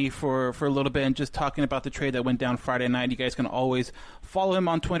joining me for a little bit and just talking about the trade that went down Friday night. You guys can always follow him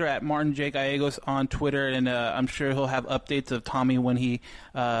on Twitter at Martin J. Gallegos on Twitter, and I'm sure he'll have updates of Tommy when he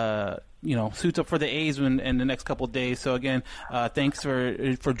suits up for the A's in the next couple of days. So, again, thanks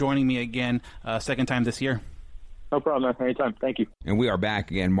for joining me again, second time this year. No problem, man. Anytime. Thank you. And we are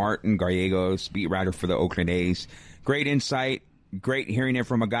back again. Martin Gallegos, beat writer for the Oakland A's. Great insight. Great hearing it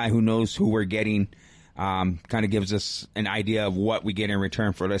from a guy who knows who we're getting. Kind of gives us an idea of what we get in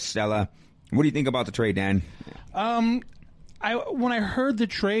return for La Stella. What do you think about the trade, Dan? When I heard the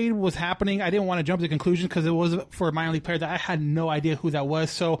trade was happening, I didn't want to jump to conclusions because it was for a minor league player that I had no idea who that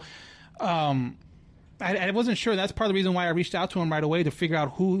was. So I wasn't sure. That's part of the reason why I reached out to him right away to figure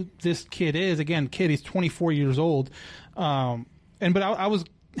out who this kid is. Again, he's 24 years old. But I was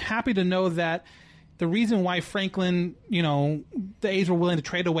happy to know that the reason why Franklin, the A's were willing to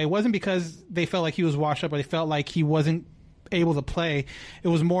trade away wasn't because they felt like he was washed up or they felt like he wasn't able to play. It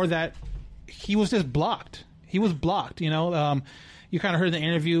was more that he was just blocked. He was blocked, You kind of heard in the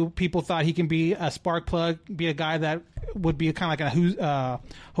interview, people thought he can be a spark plug, be a guy that would be kind of like a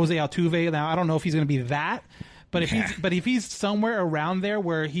Jose Altuve. Now, I don't know if he's going to be that, but if he's somewhere around there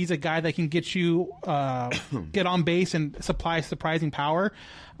where he's a guy that can get you get on base and supply surprising power.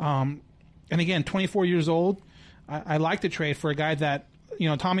 And again, 24 years old, I like the trade for a guy that,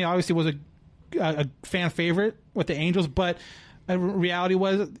 Tommy obviously was a fan favorite with the Angels, but the reality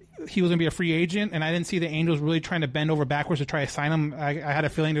was he was going to be a free agent, and I didn't see the Angels really trying to bend over backwards to try to sign him. I had a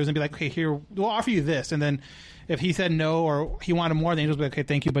feeling there was going to be like, okay, here, we'll offer you this. And then if he said no or he wanted more, the Angels would be like, okay,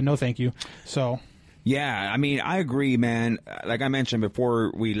 thank you, but no thank you. So... Yeah, I mean, I agree, man. Like I mentioned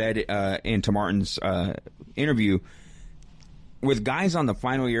before we led into Martin's interview, with guys on the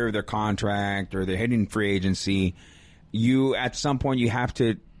final year of their contract or they're hitting free agency, at some point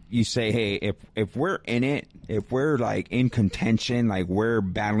you say, hey, if we're in it, if we're like in contention, like we're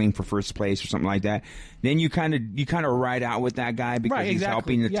battling for first place or something like that, then you kind of ride out with that guy because he's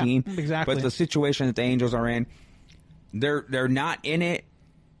helping the team. Exactly. But the situation that the Angels are in, they're not in it.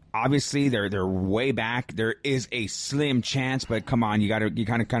 Obviously, they're way back. There is a slim chance, but come on, you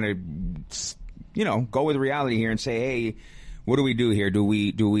kind of go with reality here and say, hey, what do we do here? Do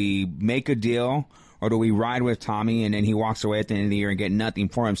we make a deal, or do we ride with Tommy and then he walks away at the end of the year and get nothing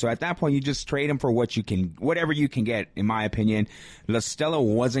for him? So at that point, you just trade him for whatever you can get. In my opinion, La Stella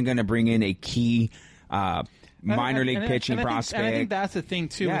wasn't going to bring in a key minor league pitching prospect. I think that's the thing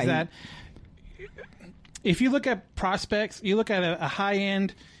too, is that if you look at prospects, you look at a high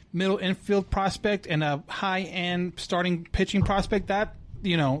end middle infield prospect and a high end starting pitching prospect. That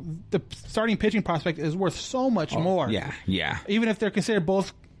the starting pitching prospect is worth so much more. Yeah. Even if they're considered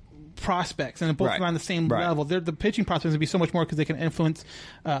both prospects, and they're both Right. around the same Right. level. The pitching prospects would be so much more because they can influence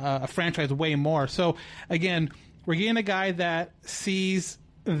a franchise way more. So again, we're getting a guy that sees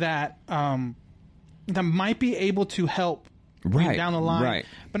that that might be able to help Right. down the line. Right.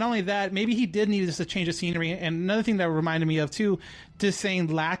 But not only that, maybe he did need just a change of scenery. And another thing that reminded me of too, just saying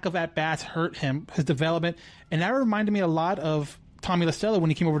lack of at bats hurt him, his development, and that reminded me a lot of Tommy La Stella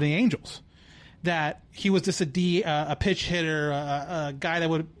when he came over to the Angels. That he was just a pitch hitter, a guy that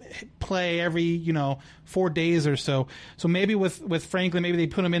would play every 4 days or so. So maybe with Franklin, maybe they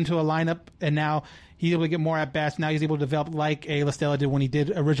put him into a lineup, and now he's able to get more at bats. Now he's able to develop like a La Stella did when he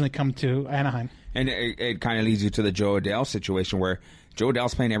did originally come to Anaheim. And it kind of leads you to the Joe Adell situation where Joe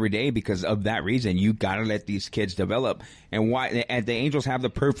Adell's playing every day because of that reason. You got to let these kids develop. And the Angels have the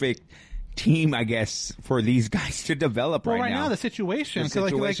perfect team, I guess, for these guys to develop Well, right now. the situation. The 'cause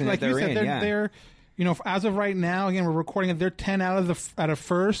situation like that you they're said, in, yeah. they're as of right now, again, we're recording it, they're 10 out of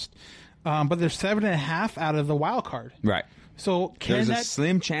first, but they're 7.5 out of the wild card. Right. So can There's that a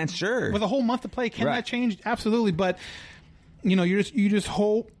slim chance, sure. with a whole month to play, can Right. that change? Absolutely. But you just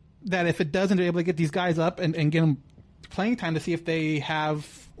hope that if it doesn't, they're able to get these guys up and get them playing time to see if they have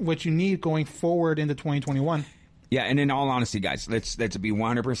what you need going forward into 2021. Yeah, and in all honesty, guys, let's be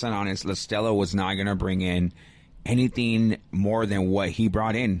 100% honest. La Stella was not going to bring in anything more than what he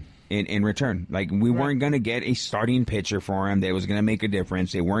brought in return. Like, we weren't going to get a starting pitcher for him that was going to make a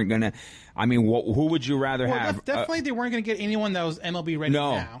difference. They weren't going to. I mean, who would you rather have? Definitely, they weren't going to get anyone that was MLB ready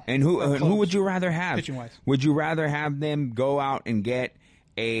No. now. And who would you rather have? Pitching-wise. Would you rather have them go out and get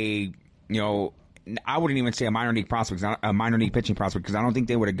I wouldn't even say a minor league prospect, a minor league pitching prospect, because I don't think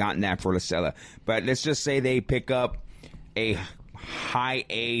they would have gotten that for La Stella. But let's just say they pick up a high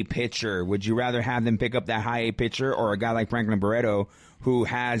A pitcher. Would you rather have them pick up that high A pitcher or a guy like Franklin Barreto who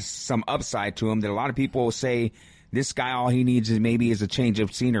has some upside to him that a lot of people will say this guy, all he needs is a change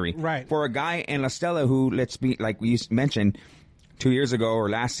of scenery. Right. For a guy in La Stella who, let's be, like we mentioned 2 years ago or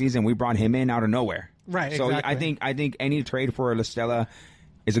last season, we brought him in out of nowhere. Right, So exactly. I think any trade for La Stella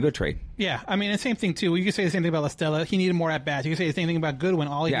is a good trade. Yeah, I mean, the same thing, too. You could say the same thing about La Stella. He needed more at-bats. You could say the same thing about Goodwin.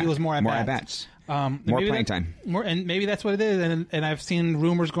 All he needed was more at-bats. More playing time. And maybe that's what it is. And I've seen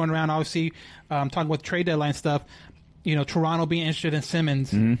rumors going around, obviously, talking with trade deadline stuff, Toronto being interested in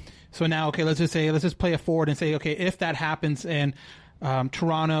Simmons. Mm-hmm. So now, okay, let's just play it forward and say, okay, if that happens and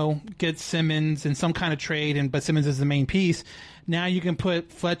Toronto gets Simmons in some kind of trade, but Simmons is the main piece, now you can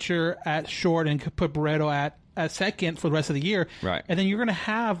put Fletcher at short and put Barreto at second for the rest of the year. Right. And then you're going to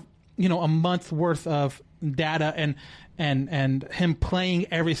have, a month's worth of data and him playing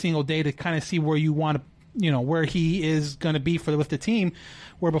every single day to kind of see where you want to, where he is going to be with the team.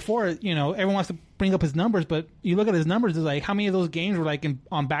 Where before, everyone wants to bring up his numbers, but you look at his numbers, it's like how many of those games were like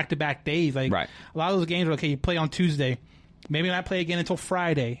on back-to-back days? Like Right. a lot of those games were, okay, you play on Tuesday, maybe not play again until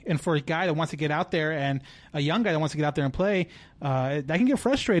Friday. And for a guy that wants to get out there and a young guy that wants to get out there and play, that can get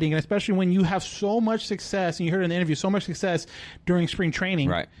frustrating, and especially when you have so much success, and you heard in the interview, so much success during spring training.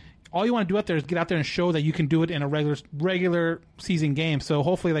 Right. All you want to do out there is get out there and show that you can do it in a regular season game. So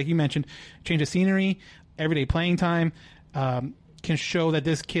hopefully, like you mentioned, change of scenery, everyday playing time, can show that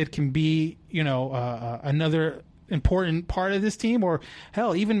this kid can be, another important part of this team, or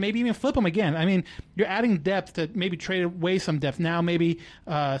hell, maybe even flip him again. I mean, you're adding depth to maybe trade away some depth. Now maybe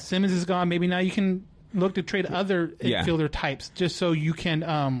Simmons is gone. Maybe now you can look to trade other infielder types just so you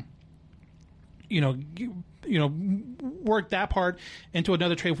can, work that part into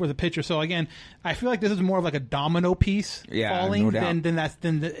another trade for the pitcher. So again, I feel like this is more of like a domino piece falling no doubt. than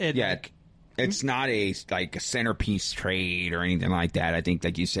It's not a centerpiece trade or anything like that. I think,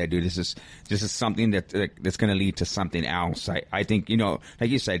 like you said, dude, this is something that's going to lead to something else. I think, like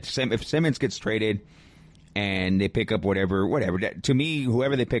you said, if Simmons gets traded and they pick up whatever, to me,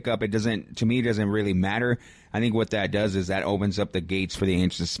 whoever they pick up, it doesn't really matter. I think what that does is that opens up the gates for the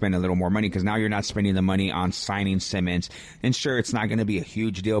Angels to spend a little more money, because now you're not spending the money on signing Simmons. And sure, it's not going to be a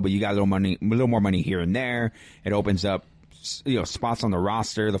huge deal, but you got a little more money here and there. It opens up spots on the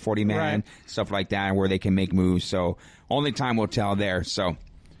roster, the 40-man, Right. stuff like that, where they can make moves. So only time will tell there. So,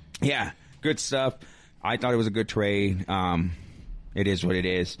 yeah, good stuff. I thought it was a good trade. It is what it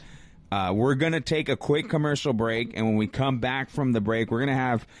is. We're going to take a quick commercial break, and when we come back from the break, we're going to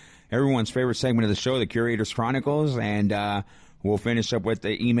have everyone's favorite segment of the show, the Curator's Chronicles, and we'll finish up with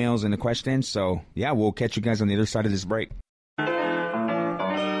the emails and the questions. So, yeah, we'll catch you guys on the other side of this break.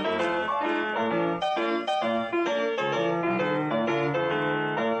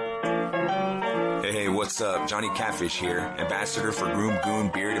 Hey, what's up? Johnny Catfish here, ambassador for Groom Goon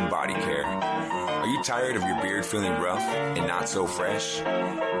Beard and Body Care. Are you tired of your beard feeling rough and not so fresh?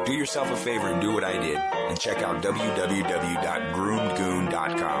 Do yourself a favor and do what I did and check out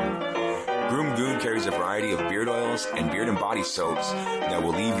www.groomedgoon.com. carries a variety of beard oils and beard and body soaps that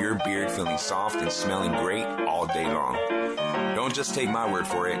will leave your beard feeling soft and smelling great all day long. Don't just take my word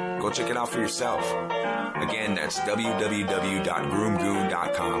for it. Go check it out for yourself. Again, that's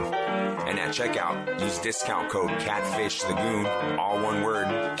www.groomgoon.com. And at checkout, use discount code CATFISHTheGoon, all one word,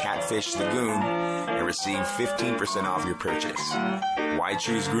 CATFISHTheGoon, and receive 15% off your purchase. Why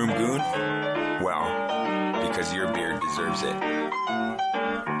choose Groom Goon? Well, because your beard deserves it.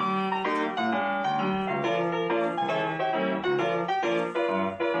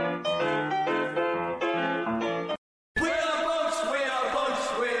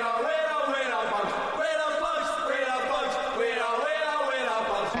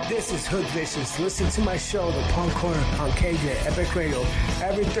 This is Hood Vicious. Listen to my show, The Punk Corner, on KJ Epic Radio,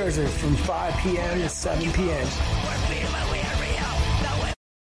 every Thursday from 5 p.m. to 7 p.m.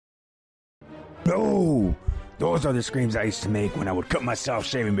 No! Those are the screams I used to make when I would cut myself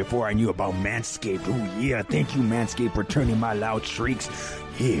shaving before I knew about Manscaped. Oh yeah, thank you Manscaped for turning my loud shrieks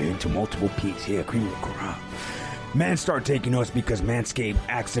here into multiple peaks. Here, cream of the crop. Man, start taking notes because Manscaped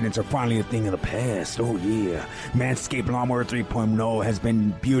accidents are finally a thing of the past. Oh yeah. Manscaped Lawnmower 3.0 has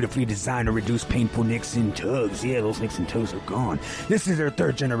been beautifully designed to reduce painful nicks and tugs. Yeah, those nicks and tugs are gone. This is their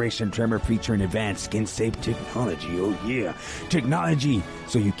 3rd generation trimmer featuring advanced skin-safe technology. Oh yeah. Technology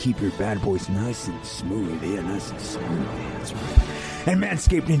so you keep your bad boys nice and smooth. Yeah, nice and smooth. Yeah, that's right. And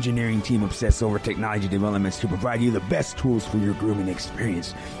Manscaped engineering team obsess over technology developments to provide you the best tools for your grooming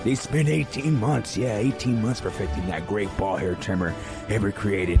experience. They spent 18 months perfecting that great ball hair trimmer ever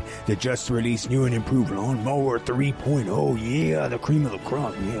created. The just released new and improved Lawnmower 3.0. Yeah, the cream of the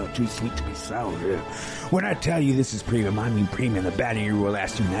crop. Yeah, too sweet to be sour. Yeah. When I tell you this is premium, I mean premium. The battery will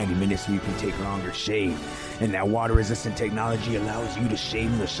last you 90 minutes so you can take longer shave. And that water-resistant technology allows you to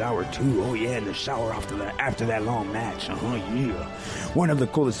shave in the shower too. Oh yeah, in the shower after that long match. Yeah. One of the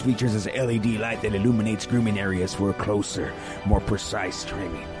coolest features is an LED light that illuminates grooming areas for a closer, more precise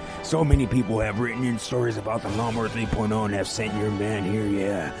trimming. So many people have written in stories about the Lawnmower 3.0 and have sent your man here,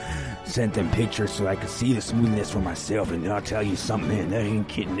 yeah. Sent them pictures so I could see the smoothness for myself. And I'll tell you something, man, that ain't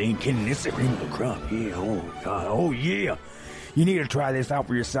kidding. It's the cream of the crop. Yeah, oh God, oh yeah. You need to try this out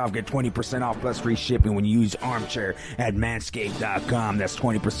for yourself. Get 20% off plus free shipping when you use Armchair at Manscaped.com. That's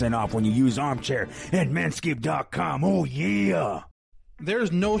 20% off when you use Armchair at Manscaped.com. Oh, yeah.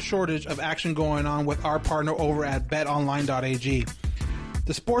 There's no shortage of action going on with our partner over at BetOnline.ag.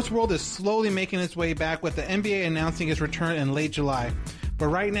 The sports world is slowly making its way back with the NBA announcing its return in late July. But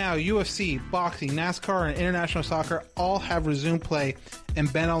right now, UFC, boxing, NASCAR, and international soccer all have resumed play, and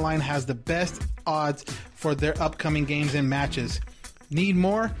BetOnline has the best odds for their upcoming games and matches. Need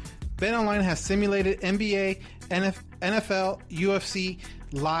more? BetOnline has simulated NBA, NFL, UFC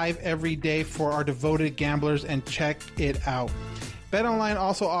live every day for our devoted gamblers, and check it out. BetOnline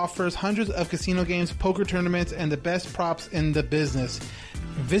also offers hundreds of casino games, poker tournaments, and the best props in the business.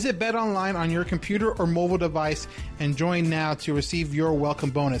 Visit BetOnline on your computer or mobile device and join now to receive your welcome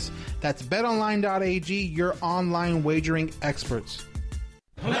bonus. That's betonline.ag, your online wagering experts.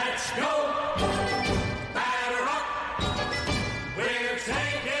 Let's go! Batter up! We're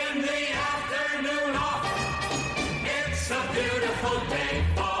taking the afternoon off. It's a beautiful day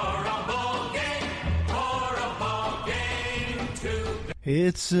for a ball game to...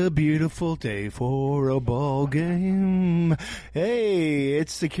 It's a beautiful day for a ball game. Hey,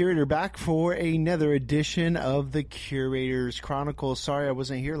 it's the Curator back for another edition of the Curator's Chronicles. Sorry I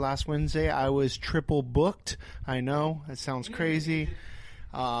wasn't here last Wednesday. I was triple booked. I know, that sounds crazy.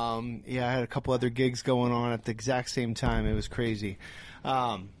 I had a couple other gigs going on at the exact same time. It was crazy.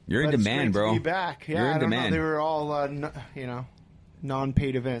 You're in demand, bro. To be back. Yeah, You're in demand. They were all,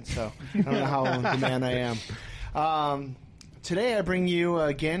 non-paid events, so I don't know how in demand I am. Today I bring you,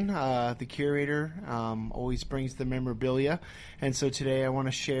 again, the Curator always brings the memorabilia. And so today I want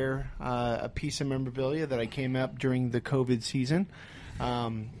to share a piece of memorabilia that I came up during the COVID season.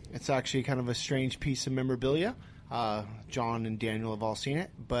 It's actually kind of a strange piece of memorabilia. John and Daniel have all seen it.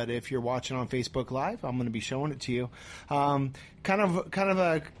 But if you're watching on Facebook Live, I'm going to be showing it to you. Kind of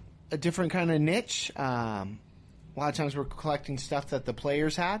a different kind of niche. A lot of times we're collecting stuff that the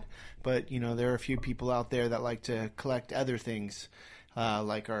players had, but, there are a few people out there that like to collect other things,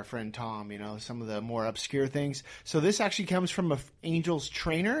 like our friend Tom, some of the more obscure things. So this actually comes from a Angels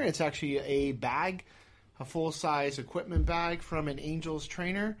trainer. It's actually a bag, a full-size equipment bag from an Angels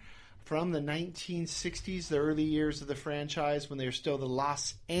trainer from the 1960s, the early years of the franchise when they were still the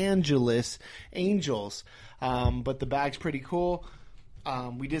Los Angeles Angels. But the bag's pretty cool.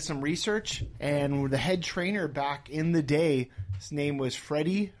 We did some research, and the head trainer back in the day, his name was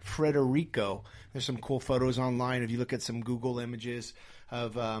Freddie Frederico. There's some cool photos online if you look at some Google images.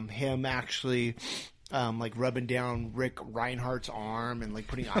 him actually like rubbing down Rick Reinhardt's arm and like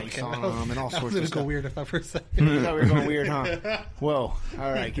putting ice on him and all sorts of Go stuff. weird if I for a second. You thought we were going weird, huh? Whoa.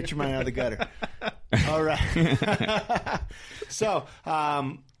 All right. Get your mind out of the gutter. All right.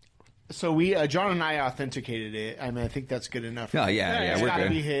 So we, John and I authenticated it. I mean, I think that's good enough. Oh, yeah, It's we're got to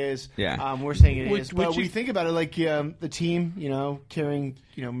good. be his. Yeah. We're saying it Would- is. would But you- we think about it like the team, carrying,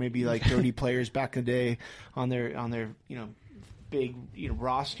 maybe like 30 players back in the day on their big,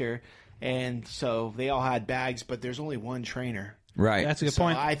 roster. And so they all had bags, but there's only one trainer. Right. That's a good So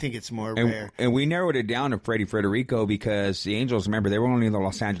point. I think it's more rare. And we narrowed it down to Freddie Federico because the Angels, remember, they were only the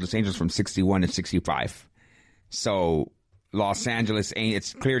Los Angeles Angels from 61 to 65. So Los Angeles,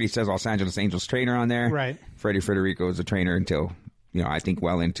 it clearly says Los Angeles Angels trainer on there. Right. Freddie Federico is a trainer until, I think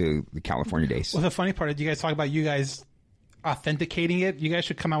well into the California days. Well, the funny part is you guys talk about you guys authenticating it. You guys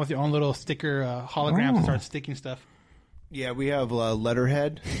should come out with your own little sticker holograms and start sticking stuff. Yeah, we have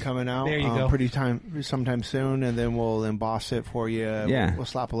Letterhead coming out. There you go. Sometime soon, and then we'll emboss it for you. Yeah. We'll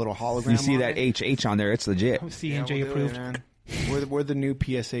slap a little hologram. You see on that it. HH on there, it's legit. C&J we'll do approved. it, man. We're the new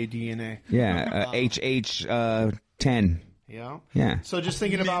PSA DNA. Yeah, HH 10. Yeah. Yeah. So just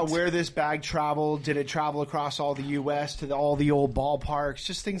thinking about where this bag traveled, did it travel across all the U.S. to all the old ballparks?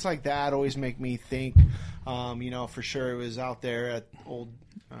 Just things like that always make me think. For sure it was out there at old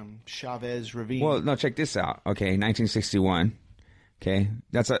Chavez Ravine. Well, no, check this out. Okay, 1961. Okay,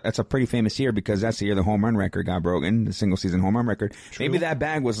 that's a pretty famous year because that's the year the home run record got broken, the single season home run record. True. Maybe that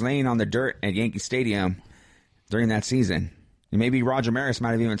bag was laying on the dirt at Yankee Stadium during that season. And maybe Roger Maris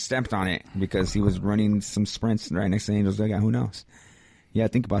might have even stepped on it because he was running some sprints right next to the Angels dugout. Who knows? Yeah,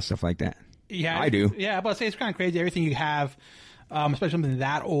 think about stuff like that. Yeah, I do. Yeah, but I'd say it's kind of crazy. Everything you have, especially something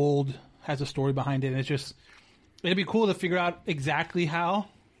that old, has a story behind it. And it'd be cool to figure out exactly how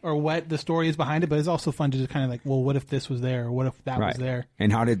or what the story is behind it. But it's also fun to just kind of like, well, what if this was there? Or what if that was there? And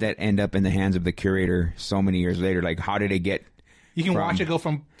how did that end up in the hands of the curator so many years later? Like, how did it get? You can watch it go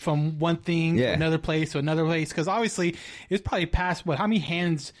from one thing to another place to another place because obviously it's probably past how many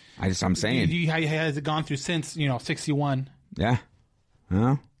hands? I'm saying. Has it gone through since 61? Yeah.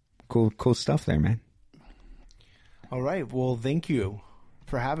 Well, cool stuff there, man. All right. Well, thank you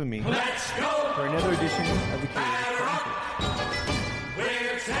for having me. Let's go for another edition of the Curious Chronicles.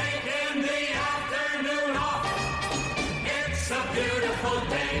 We're taking the afternoon off. It's a beautiful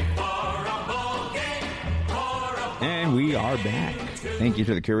day for a ball game. And we are back. Thank you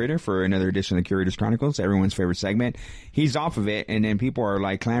to the curator for another edition of the Curator's Chronicles, everyone's favorite segment. He's off of it, and then people are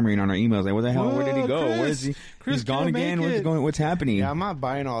like clamoring on our emails, like, "What the hell? Where did he go? Chris, Where is he? Chris He's gone can't again. make What's it." going? What's happening?" Yeah, I'm not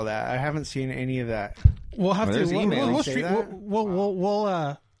buying all that. I haven't seen any of that. We'll have Well, to. there's emails.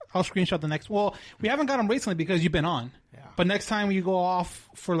 I'll screenshot the next. Well, we haven't got them recently because you've been on. But next time you go off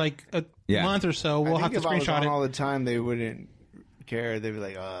for like a month or so, we'll I have think to if I was screenshot on it. all the time, they wouldn't care. They'd be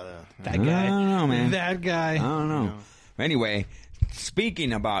like, "Oh, that guy." I don't know, man. That guy. I don't know. Anyway,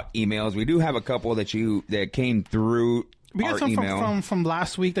 speaking about emails, we do have a couple that came through. We got our some email. from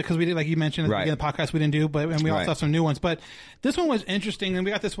last week because we did, like you mentioned at the beginning of the podcast, we didn't do, and we also Right. have some new ones. But this one was interesting, and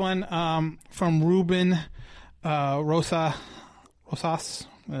we got this one from Ruben Rosas.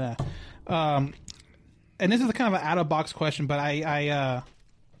 And this is kind of an out of box question, but I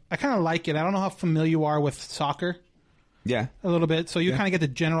kind of like it. I don't know how familiar you are with soccer. Yeah. A little bit. So you kind of get the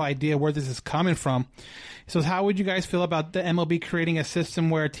general idea where this is coming from. So how would you guys feel about the MLB creating a system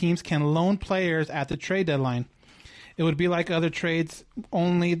where teams can loan players at the trade deadline? It would be like other trades.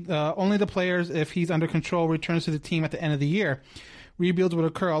 Only the players, if he's under control, returns to the team at the end of the year. Rebuilds would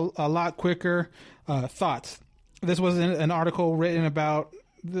occur a lot quicker. Thoughts? This was an article written about.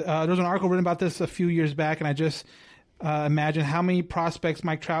 There was an article written about this a few years back, and I just imagine how many prospects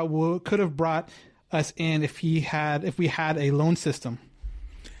Mike Trout could have brought us in if we had a loan system.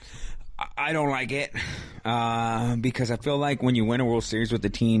 I don't like it because I feel like when you win a World Series with the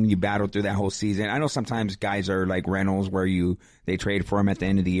team, you battle through that whole season. I know sometimes guys are like rentals where they trade for them at the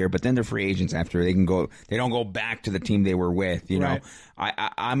end of the year, but then they're free agents after. They don't go back to the team they were with. You know,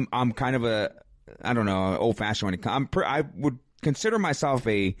 I'm kind of old fashioned when it comes. I would consider myself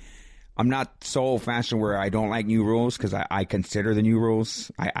I'm not so old fashioned where I don't like new rules because I consider the new rules.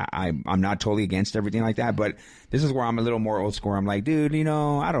 I'm not totally against everything like that, but this is where I'm a little more old school. I'm like, dude,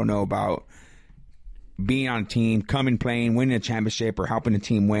 I don't know about being on a team, coming, playing, winning a championship or helping a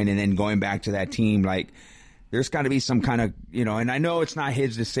team win and then going back to that team. Like, there's got to be some kind of, and I know it's not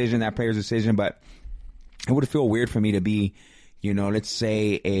his decision, that player's decision, but it would feel weird for me to be, let's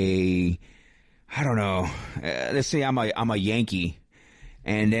say let's say I'm a Yankee.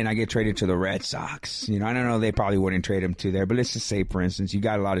 and then I get traded to the Red Sox. You know, I don't know, they probably wouldn't trade him to there, but let's just say, for instance, you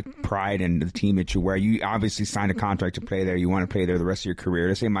got a lot of pride in the team that you wear. You obviously signed a contract to play there. You want to play there the rest of your career.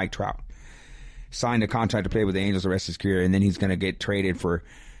 Let's say Mike Trout signed a contract to play with the Angels the rest of his career, and then he's going to get traded for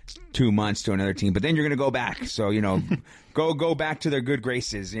 2 months to another team, but then you're going to go back. So, you know, go back to their good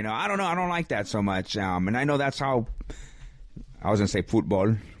graces. You know, I don't know. I don't like that so much. And I know that's how, I was going to say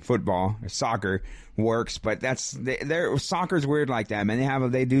football, soccer works, but soccer's weird like that,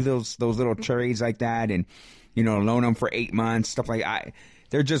 man. They do those little trades like that, and, you know, loan them for 8 months, stuff like that.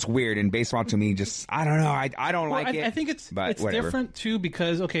 They're just weird, and baseball to me just, I don't know. I don't like it. I think it's whatever. different too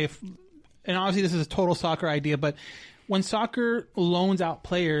because, okay, and obviously this is a total soccer idea, but when soccer loans out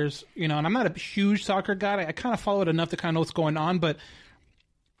players, you know, and I'm not a huge soccer guy, I kind of follow it enough to kind of know what's going on, but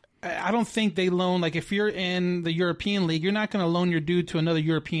I don't think they loan, like if you're in the European League, you're not going to loan your dude to another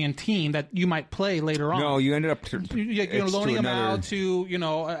European team that you might play later on. No, you ended up you're loaning him out to, you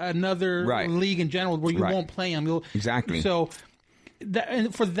know, another league in general where you won't play him. Exactly. So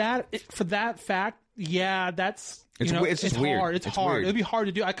and for that fact, yeah, that's, you know, it's hard. weird. It's hard. Weird. It would be hard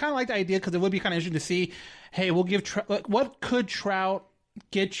to do. I kind of like the idea because it would be kind of interesting to see, hey, we'll give what could Trout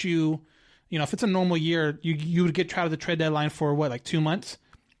get you? You know, if it's a normal year, you would get Trout at the trade deadline for what, like 2 months?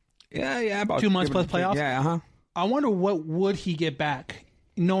 Yeah, about 2 months plus playoffs. Yeah, I wonder what would he get back,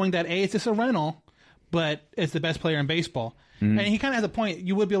 knowing that it's just a rental, but it's the best player in baseball. And he kind of has a point.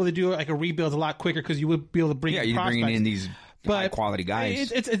 You would be able to do like a rebuild a lot quicker because you would be able to bring you're bringing in these high quality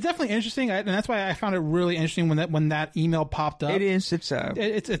guys. It's definitely interesting, and that's why I found it really interesting when that email popped up. It is. It's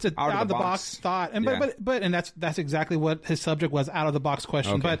a out of the box thought, and but that's exactly what his subject was, out of the box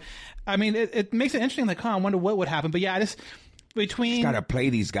question. Okay. But I mean, it makes it interesting. Like, I wonder what would happen. But yeah, just between got to play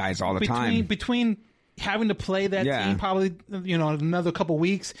these guys all the time. Between having to play that team probably, you know, another couple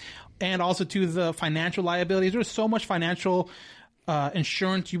weeks, and also to the financial liabilities. There's so much financial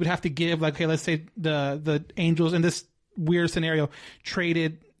insurance you would have to give. Like, okay, let's say the Angels in this weird scenario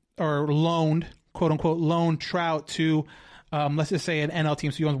traded or loaned, quote unquote, loaned Trout to let's just say an NL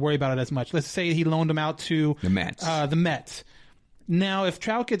team, so you don't worry about it as much. Let's say he loaned him out to the Mets. Now, if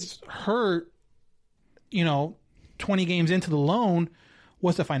Trout gets hurt, you know, 20 games into the loan,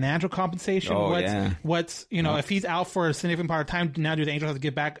 what's the financial compensation? What's you know, if he's out for a significant part of time, now do the Angels have to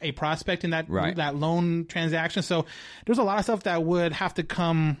get back a prospect in that loan transaction? So there's a lot of stuff that would have to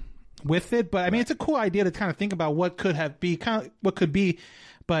come with it. But I mean, it's a cool idea to kind of think about what could be.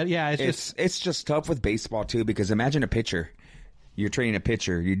 But yeah, it's just tough with baseball too, because imagine a pitcher. You're trading a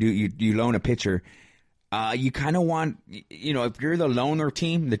pitcher. You loan a pitcher. You kind of want, you know, if you're the loaner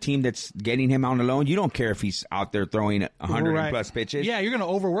team, the team that's getting him on the loan, you don't care if he's out there throwing 100 plus pitches. Yeah, you're going to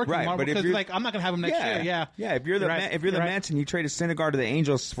overwork him, but because like I'm not going to have him next year. Yeah. If you're the Mets and you trade a Syndergaard to the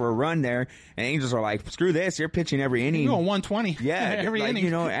Angels for a run there, and Angels are like, screw this, you're pitching every inning. You're going 120. Yeah, every inning.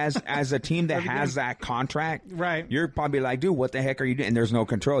 You know, as a team that has that contract, you're probably like, dude, what the heck are you doing? And there's no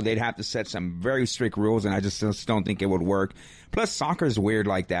control. They'd have to set some very strict rules, and I just don't think it would work. Plus, soccer's weird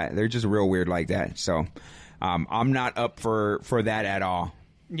like that. They're just real weird like that. So, I'm not up for that at all.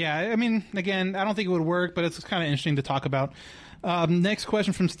 Yeah, I mean, again, I don't think it would work, but it's kind of interesting to talk about. Next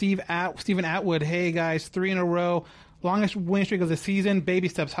question from Stephen Atwood. Hey, guys, 3 in a row. Longest win streak of the season. Baby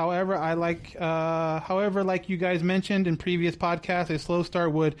steps. However, like you guys mentioned in previous podcasts, a slow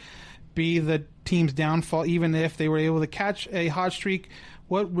start would be the team's downfall, even if they were able to catch a hot streak.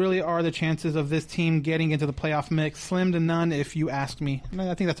 What really are the chances of this team getting into the playoff mix? Slim to none, if you ask me.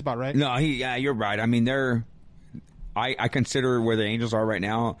 I think that's about right. No, you're right. I mean, I consider where the Angels are right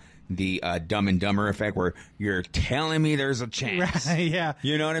now the Dumb and Dumber effect, where you're telling me there's a chance. Right, yeah.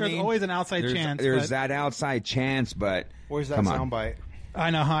 You know what I mean? There's always an outside chance. There's that outside chance, but where's that soundbite? I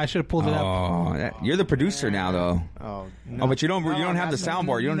know, huh? I should have pulled it up. You're the producer now, though. Oh, no. Oh, but you don't have the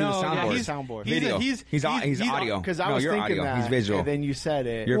soundboard. You don't do the soundboard. Video. He's audio. Because I was you're thinking audio. that, He's visual. and then you said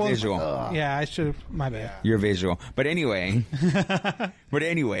it. You're visual. Yeah, I should. My bad. You're visual. But anyway,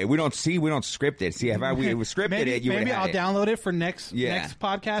 we don't script it. See, if we scripted it, you would have Maybe I'll download it for next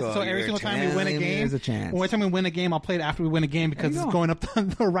podcast. So every single time we win a game, there's a chance. Every time we win a game, I'll play it after we win a game because it's going up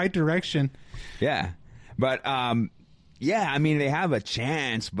the right direction. Yeah, but yeah, I mean, they have a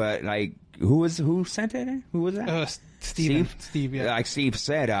chance, but like, who sent it in? Who was that? Steve, yeah. Like Steve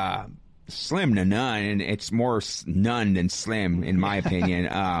said, slim to none, and it's more none than slim, in my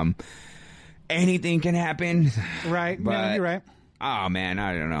opinion. Anything can happen. Right, but, yeah, you're right. Oh, man,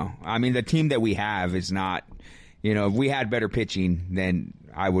 I don't know. I mean, the team that we have is not, you know, if we had better pitching, then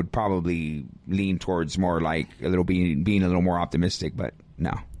I would probably lean towards more like being a little more optimistic, but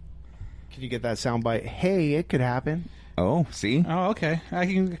no. Can you get that soundbite? Hey, it could happen. Oh, see? Oh, okay. I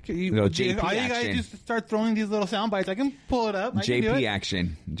can. Little JP all you guys action. just start throwing these little sound bites. I can pull it up. I can do JP it.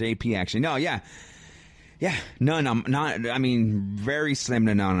 action. JP action. No, yeah. Yeah, none. I'm not. I mean, very slim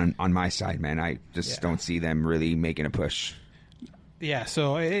to none on my side, man. I just don't see them really making a push. Yeah,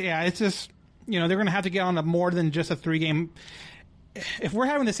 so yeah, it's just they're going to have to get on a more than just a 3-game. If we're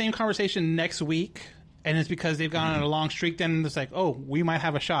having the same conversation next week, and it's because they've gone on a long streak, then it's like, oh, we might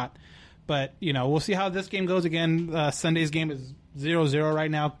have a shot. But we'll see how this game goes. Again, Sunday's game is 0-0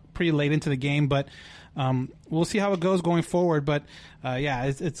 right now, pretty late into the game, but we'll see how it goes going forward. But yeah,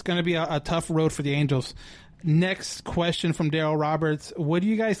 it's going to be a tough road for the Angels. Next question from Daryl Roberts: what do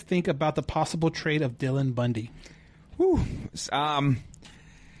you guys think about the possible trade of Dylan Bundy? Whew.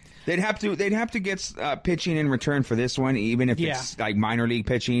 They'd have to get pitching in return for this one, even if it's like minor league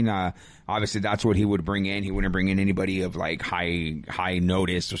pitching. Obviously, that's what he would bring in. He wouldn't bring in anybody of like high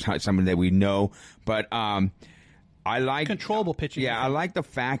notice or someone that we know. But I like controllable pitching. Yeah, I like the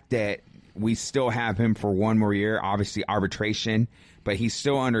fact that we still have him for one more year. Obviously, arbitration, but he's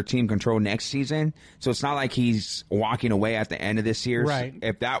still under team control next season. So it's not like he's walking away at the end of this year. Right.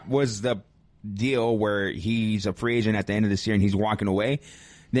 If that was the deal where he's a free agent at the end of this year and he's walking away,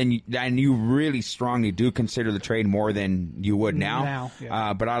 then you really strongly do consider the trade more than you would now.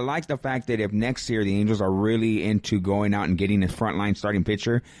 But I like the fact that if next year the Angels are really into going out and getting a frontline starting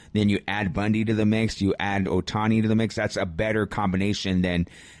pitcher, then you add Bundy to the mix, you add Ohtani to the mix. That's a better combination than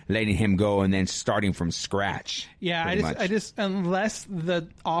letting him go and then starting from scratch. Yeah, I just unless the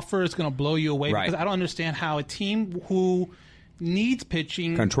offer is going to blow you away, because I don't understand how a team who needs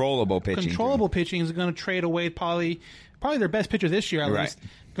pitching, controllable pitching is going to trade away probably their best pitcher this year at least.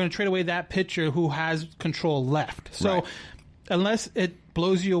 Going to trade away that pitcher who has control left. So unless it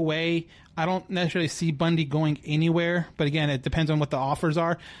blows you away, I don't necessarily see Bundy going anywhere. But again, it depends on what the offers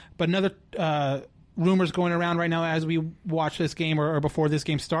are. But another rumors going around right now as we watch this game or before this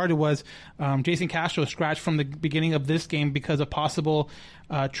game started was Jason Castro scratched from the beginning of this game because of possible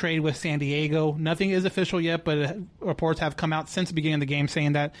trade with San Diego. Nothing is official yet, but reports have come out since the beginning of the game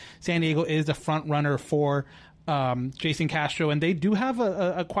saying that San Diego is the front runner for Jason Castro, and they do have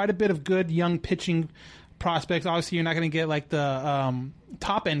a quite a bit of good young pitching prospects. Obviously, you're not going to get like the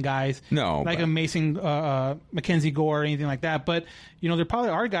top end guys, like a Mason Mackenzie Gore or anything like that. But there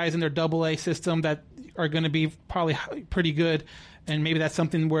probably are guys in their AA system that are going to be probably pretty good, and maybe that's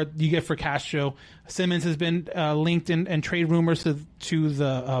something where you get for Castro. Simmons has been linked in trade rumors to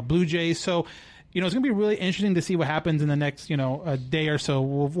the Blue Jays, so. It's going to be really interesting to see what happens in the next, a day or so.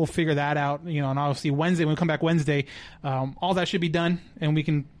 We'll figure that out, and obviously Wednesday, when we come back Wednesday, all that should be done, and we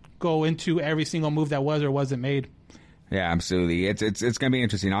can go into every single move that was or wasn't made. Yeah, absolutely. It's going to be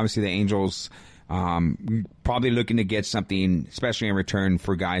interesting. Obviously, the Angels probably looking to get something, especially in return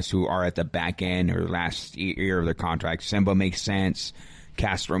for guys who are at the back end or last year of their contract. Simba makes sense.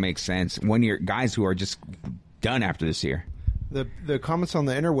 Castro makes sense. 1 year guys who are just done after this year. The comments on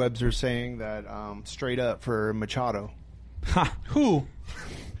the interwebs are saying that straight up for Machado. Who?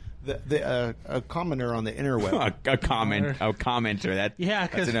 A commenter on the interweb. a commenter.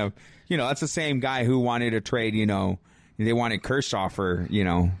 That's the same guy who wanted to trade. They wanted Kershaw for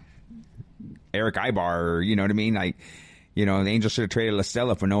Eric Ibar, or you know what I mean. Like, the Angels should have traded La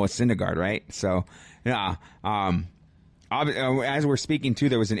Stella for Noah Syndergaard, right? So, yeah. As we're speaking too,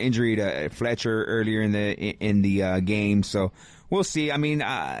 there was an injury to Fletcher earlier in the game, so we'll see. I mean,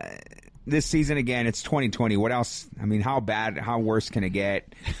 this season again, it's 2020. What else? I mean, how worse can it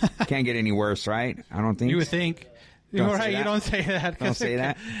get? Can't get any worse, right? I don't think. You would think. You're right. You don't say that. Don't say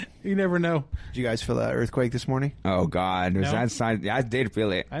that. You never know. Did you guys feel that earthquake this morning? Oh God, was that sign? I did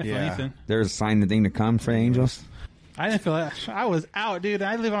feel it. I didn't feel anything. There's a sign, the thing to come for the Angels. I didn't feel it. I was out, dude.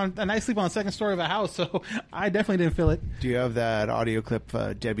 I sleep on the second story of a house, so I definitely didn't feel it. Do you have that audio clip,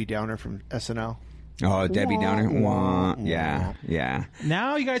 Debbie Downer from SNL? Oh, Debbie Downer. Wah. Yeah.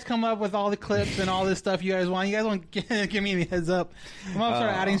 Now you guys come up with all the clips and all this stuff you guys want. You guys want to give me any heads up. I'm going to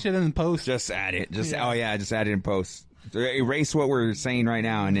start adding shit in post. Just add it. Just add it in post. Erase what we're saying right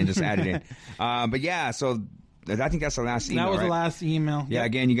now and then just add it in. But yeah, so I think that's the last email. That was the last email. Yeah,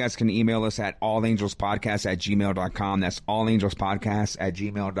 again, you guys can email us at allangelspodcast@gmail.com. That's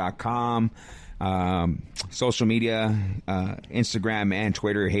allangelspodcast@gmail.com. Social media, Instagram and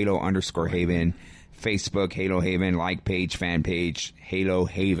Twitter, Halo_Haven. Facebook, Halo Haven. Like page, fan page, Halo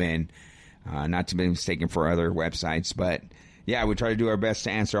Haven. Not to be mistaken for other websites, but yeah, we try to do our best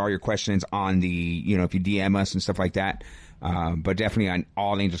to answer all your questions on the, if you DM us and stuff like that. But definitely on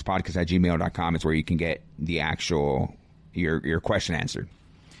allangelspodcast@gmail.com is where you can get the actual your question answered.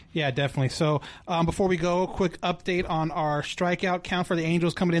 Yeah, definitely. So before we go, quick update on our strikeout count for the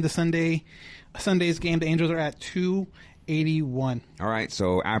Angels coming into Sunday's game. The Angels are at 2 81. All right,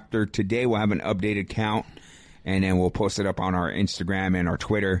 so after today, we'll have an updated count, and then we'll post it up on our Instagram and our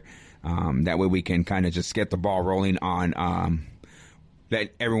Twitter. That way we can kind of just get the ball rolling on,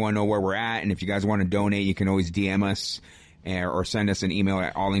 let everyone know where we're at. And if you guys want to donate, you can always DM us or send us an email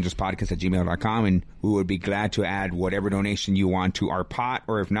at allangelspodcast@gmail.com, and we would be glad to add whatever donation you want to our pot.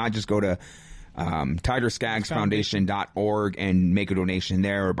 Or if not, just go to TigerSkaggsFoundation.org and make a donation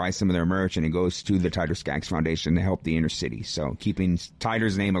there, or buy some of their merch, and it goes to the Tiger Skaggs Foundation to help the inner city. So keeping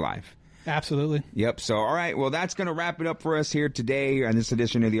Tiger's name alive. Absolutely. Yep. So, all right. Well, that's going to wrap it up for us here today on this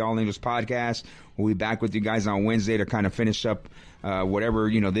edition of the All Angels podcast. We'll be back with you guys on Wednesday to kind of finish up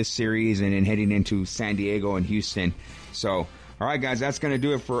whatever, this series, and then heading into San Diego and Houston. So, all right, guys, that's going to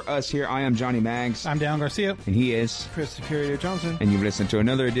do it for us here. I am Johnny Maggs. I'm Dan Garcia. And he is Chris the Curator Johnson. And you've listened to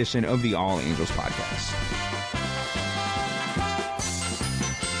another edition of the All Angels podcast.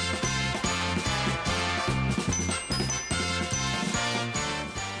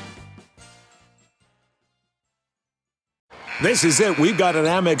 This is it. We've got an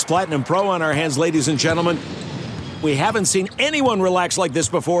Amex Platinum Pro on our hands, ladies and gentlemen. We haven't seen anyone relax like this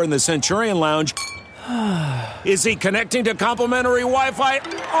before in the Centurion Lounge. Is he connecting to complimentary Wi-Fi?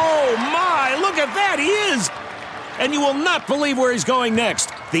 Oh, my! Look at that! He is! And you will not believe where he's going next.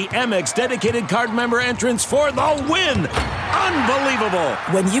 The Amex dedicated card member entrance for the win! Unbelievable!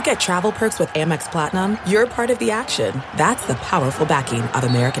 When you get travel perks with Amex Platinum, you're part of the action. That's the powerful backing of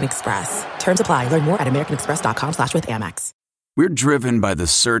American Express. Terms apply. Learn more at americanexpress.com/withAmex. We're driven by the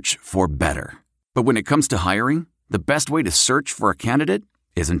search for better. But when it comes to hiring, the best way to search for a candidate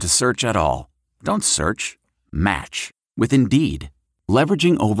isn't to search at all. Don't search. Match with Indeed.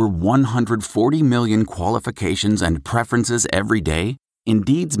 Leveraging over 140 million qualifications and preferences every day,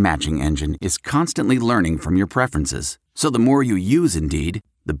 Indeed's matching engine is constantly learning from your preferences. So the more you use Indeed,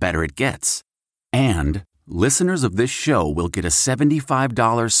 the better it gets. And listeners of this show will get a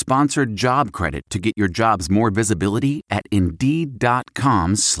 $75 sponsored job credit to get your jobs more visibility at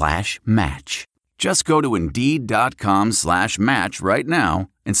Indeed.com/match. Just go to Indeed.com/match right now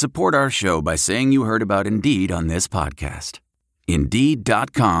and support our show by saying you heard about Indeed on this podcast.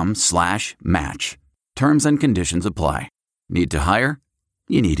 Indeed.com/match. Terms and conditions apply. Need to hire?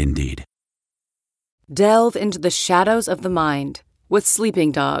 You need Indeed. Delve into the shadows of the mind with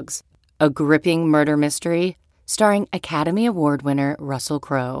Sleeping Dogs, a gripping murder mystery starring Academy Award winner Russell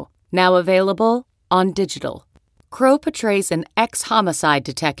Crowe. Now available on digital. Crowe portrays an ex-homicide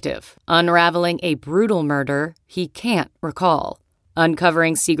detective unraveling a brutal murder he can't recall.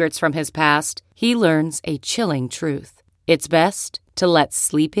 Uncovering secrets from his past, he learns a chilling truth. It's best to let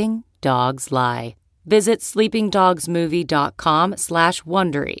sleeping dogs lie. Visit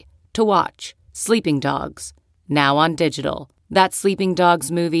sleepingdogsmovie.com/Wondery to watch Sleeping Dogs, now on digital. That's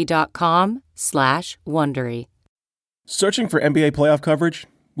sleepingdogsmovie.com/Wondery. Searching for NBA playoff coverage?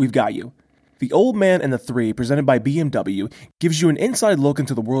 We've got you. The Old Man and the Three, presented by BMW, gives you an inside look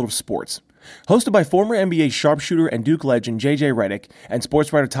into the world of sports. Hosted by former NBA sharpshooter and Duke legend J.J. Redick and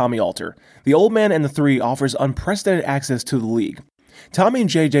sports writer Tommy Alter, The Old Man and the Three offers unprecedented access to the league. Tommy and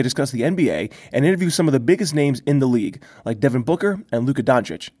J.J. discuss the NBA and interview some of the biggest names in the league, like Devin Booker and Luka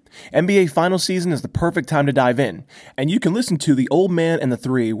Doncic. NBA final season is the perfect time to dive in, and you can listen to The Old Man and the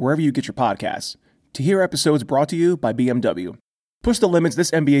Three wherever you get your podcasts. To hear episodes brought to you by BMW. Push the limits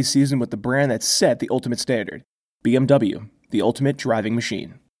this NBA season with the brand that set the ultimate standard. BMW, the ultimate driving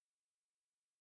machine.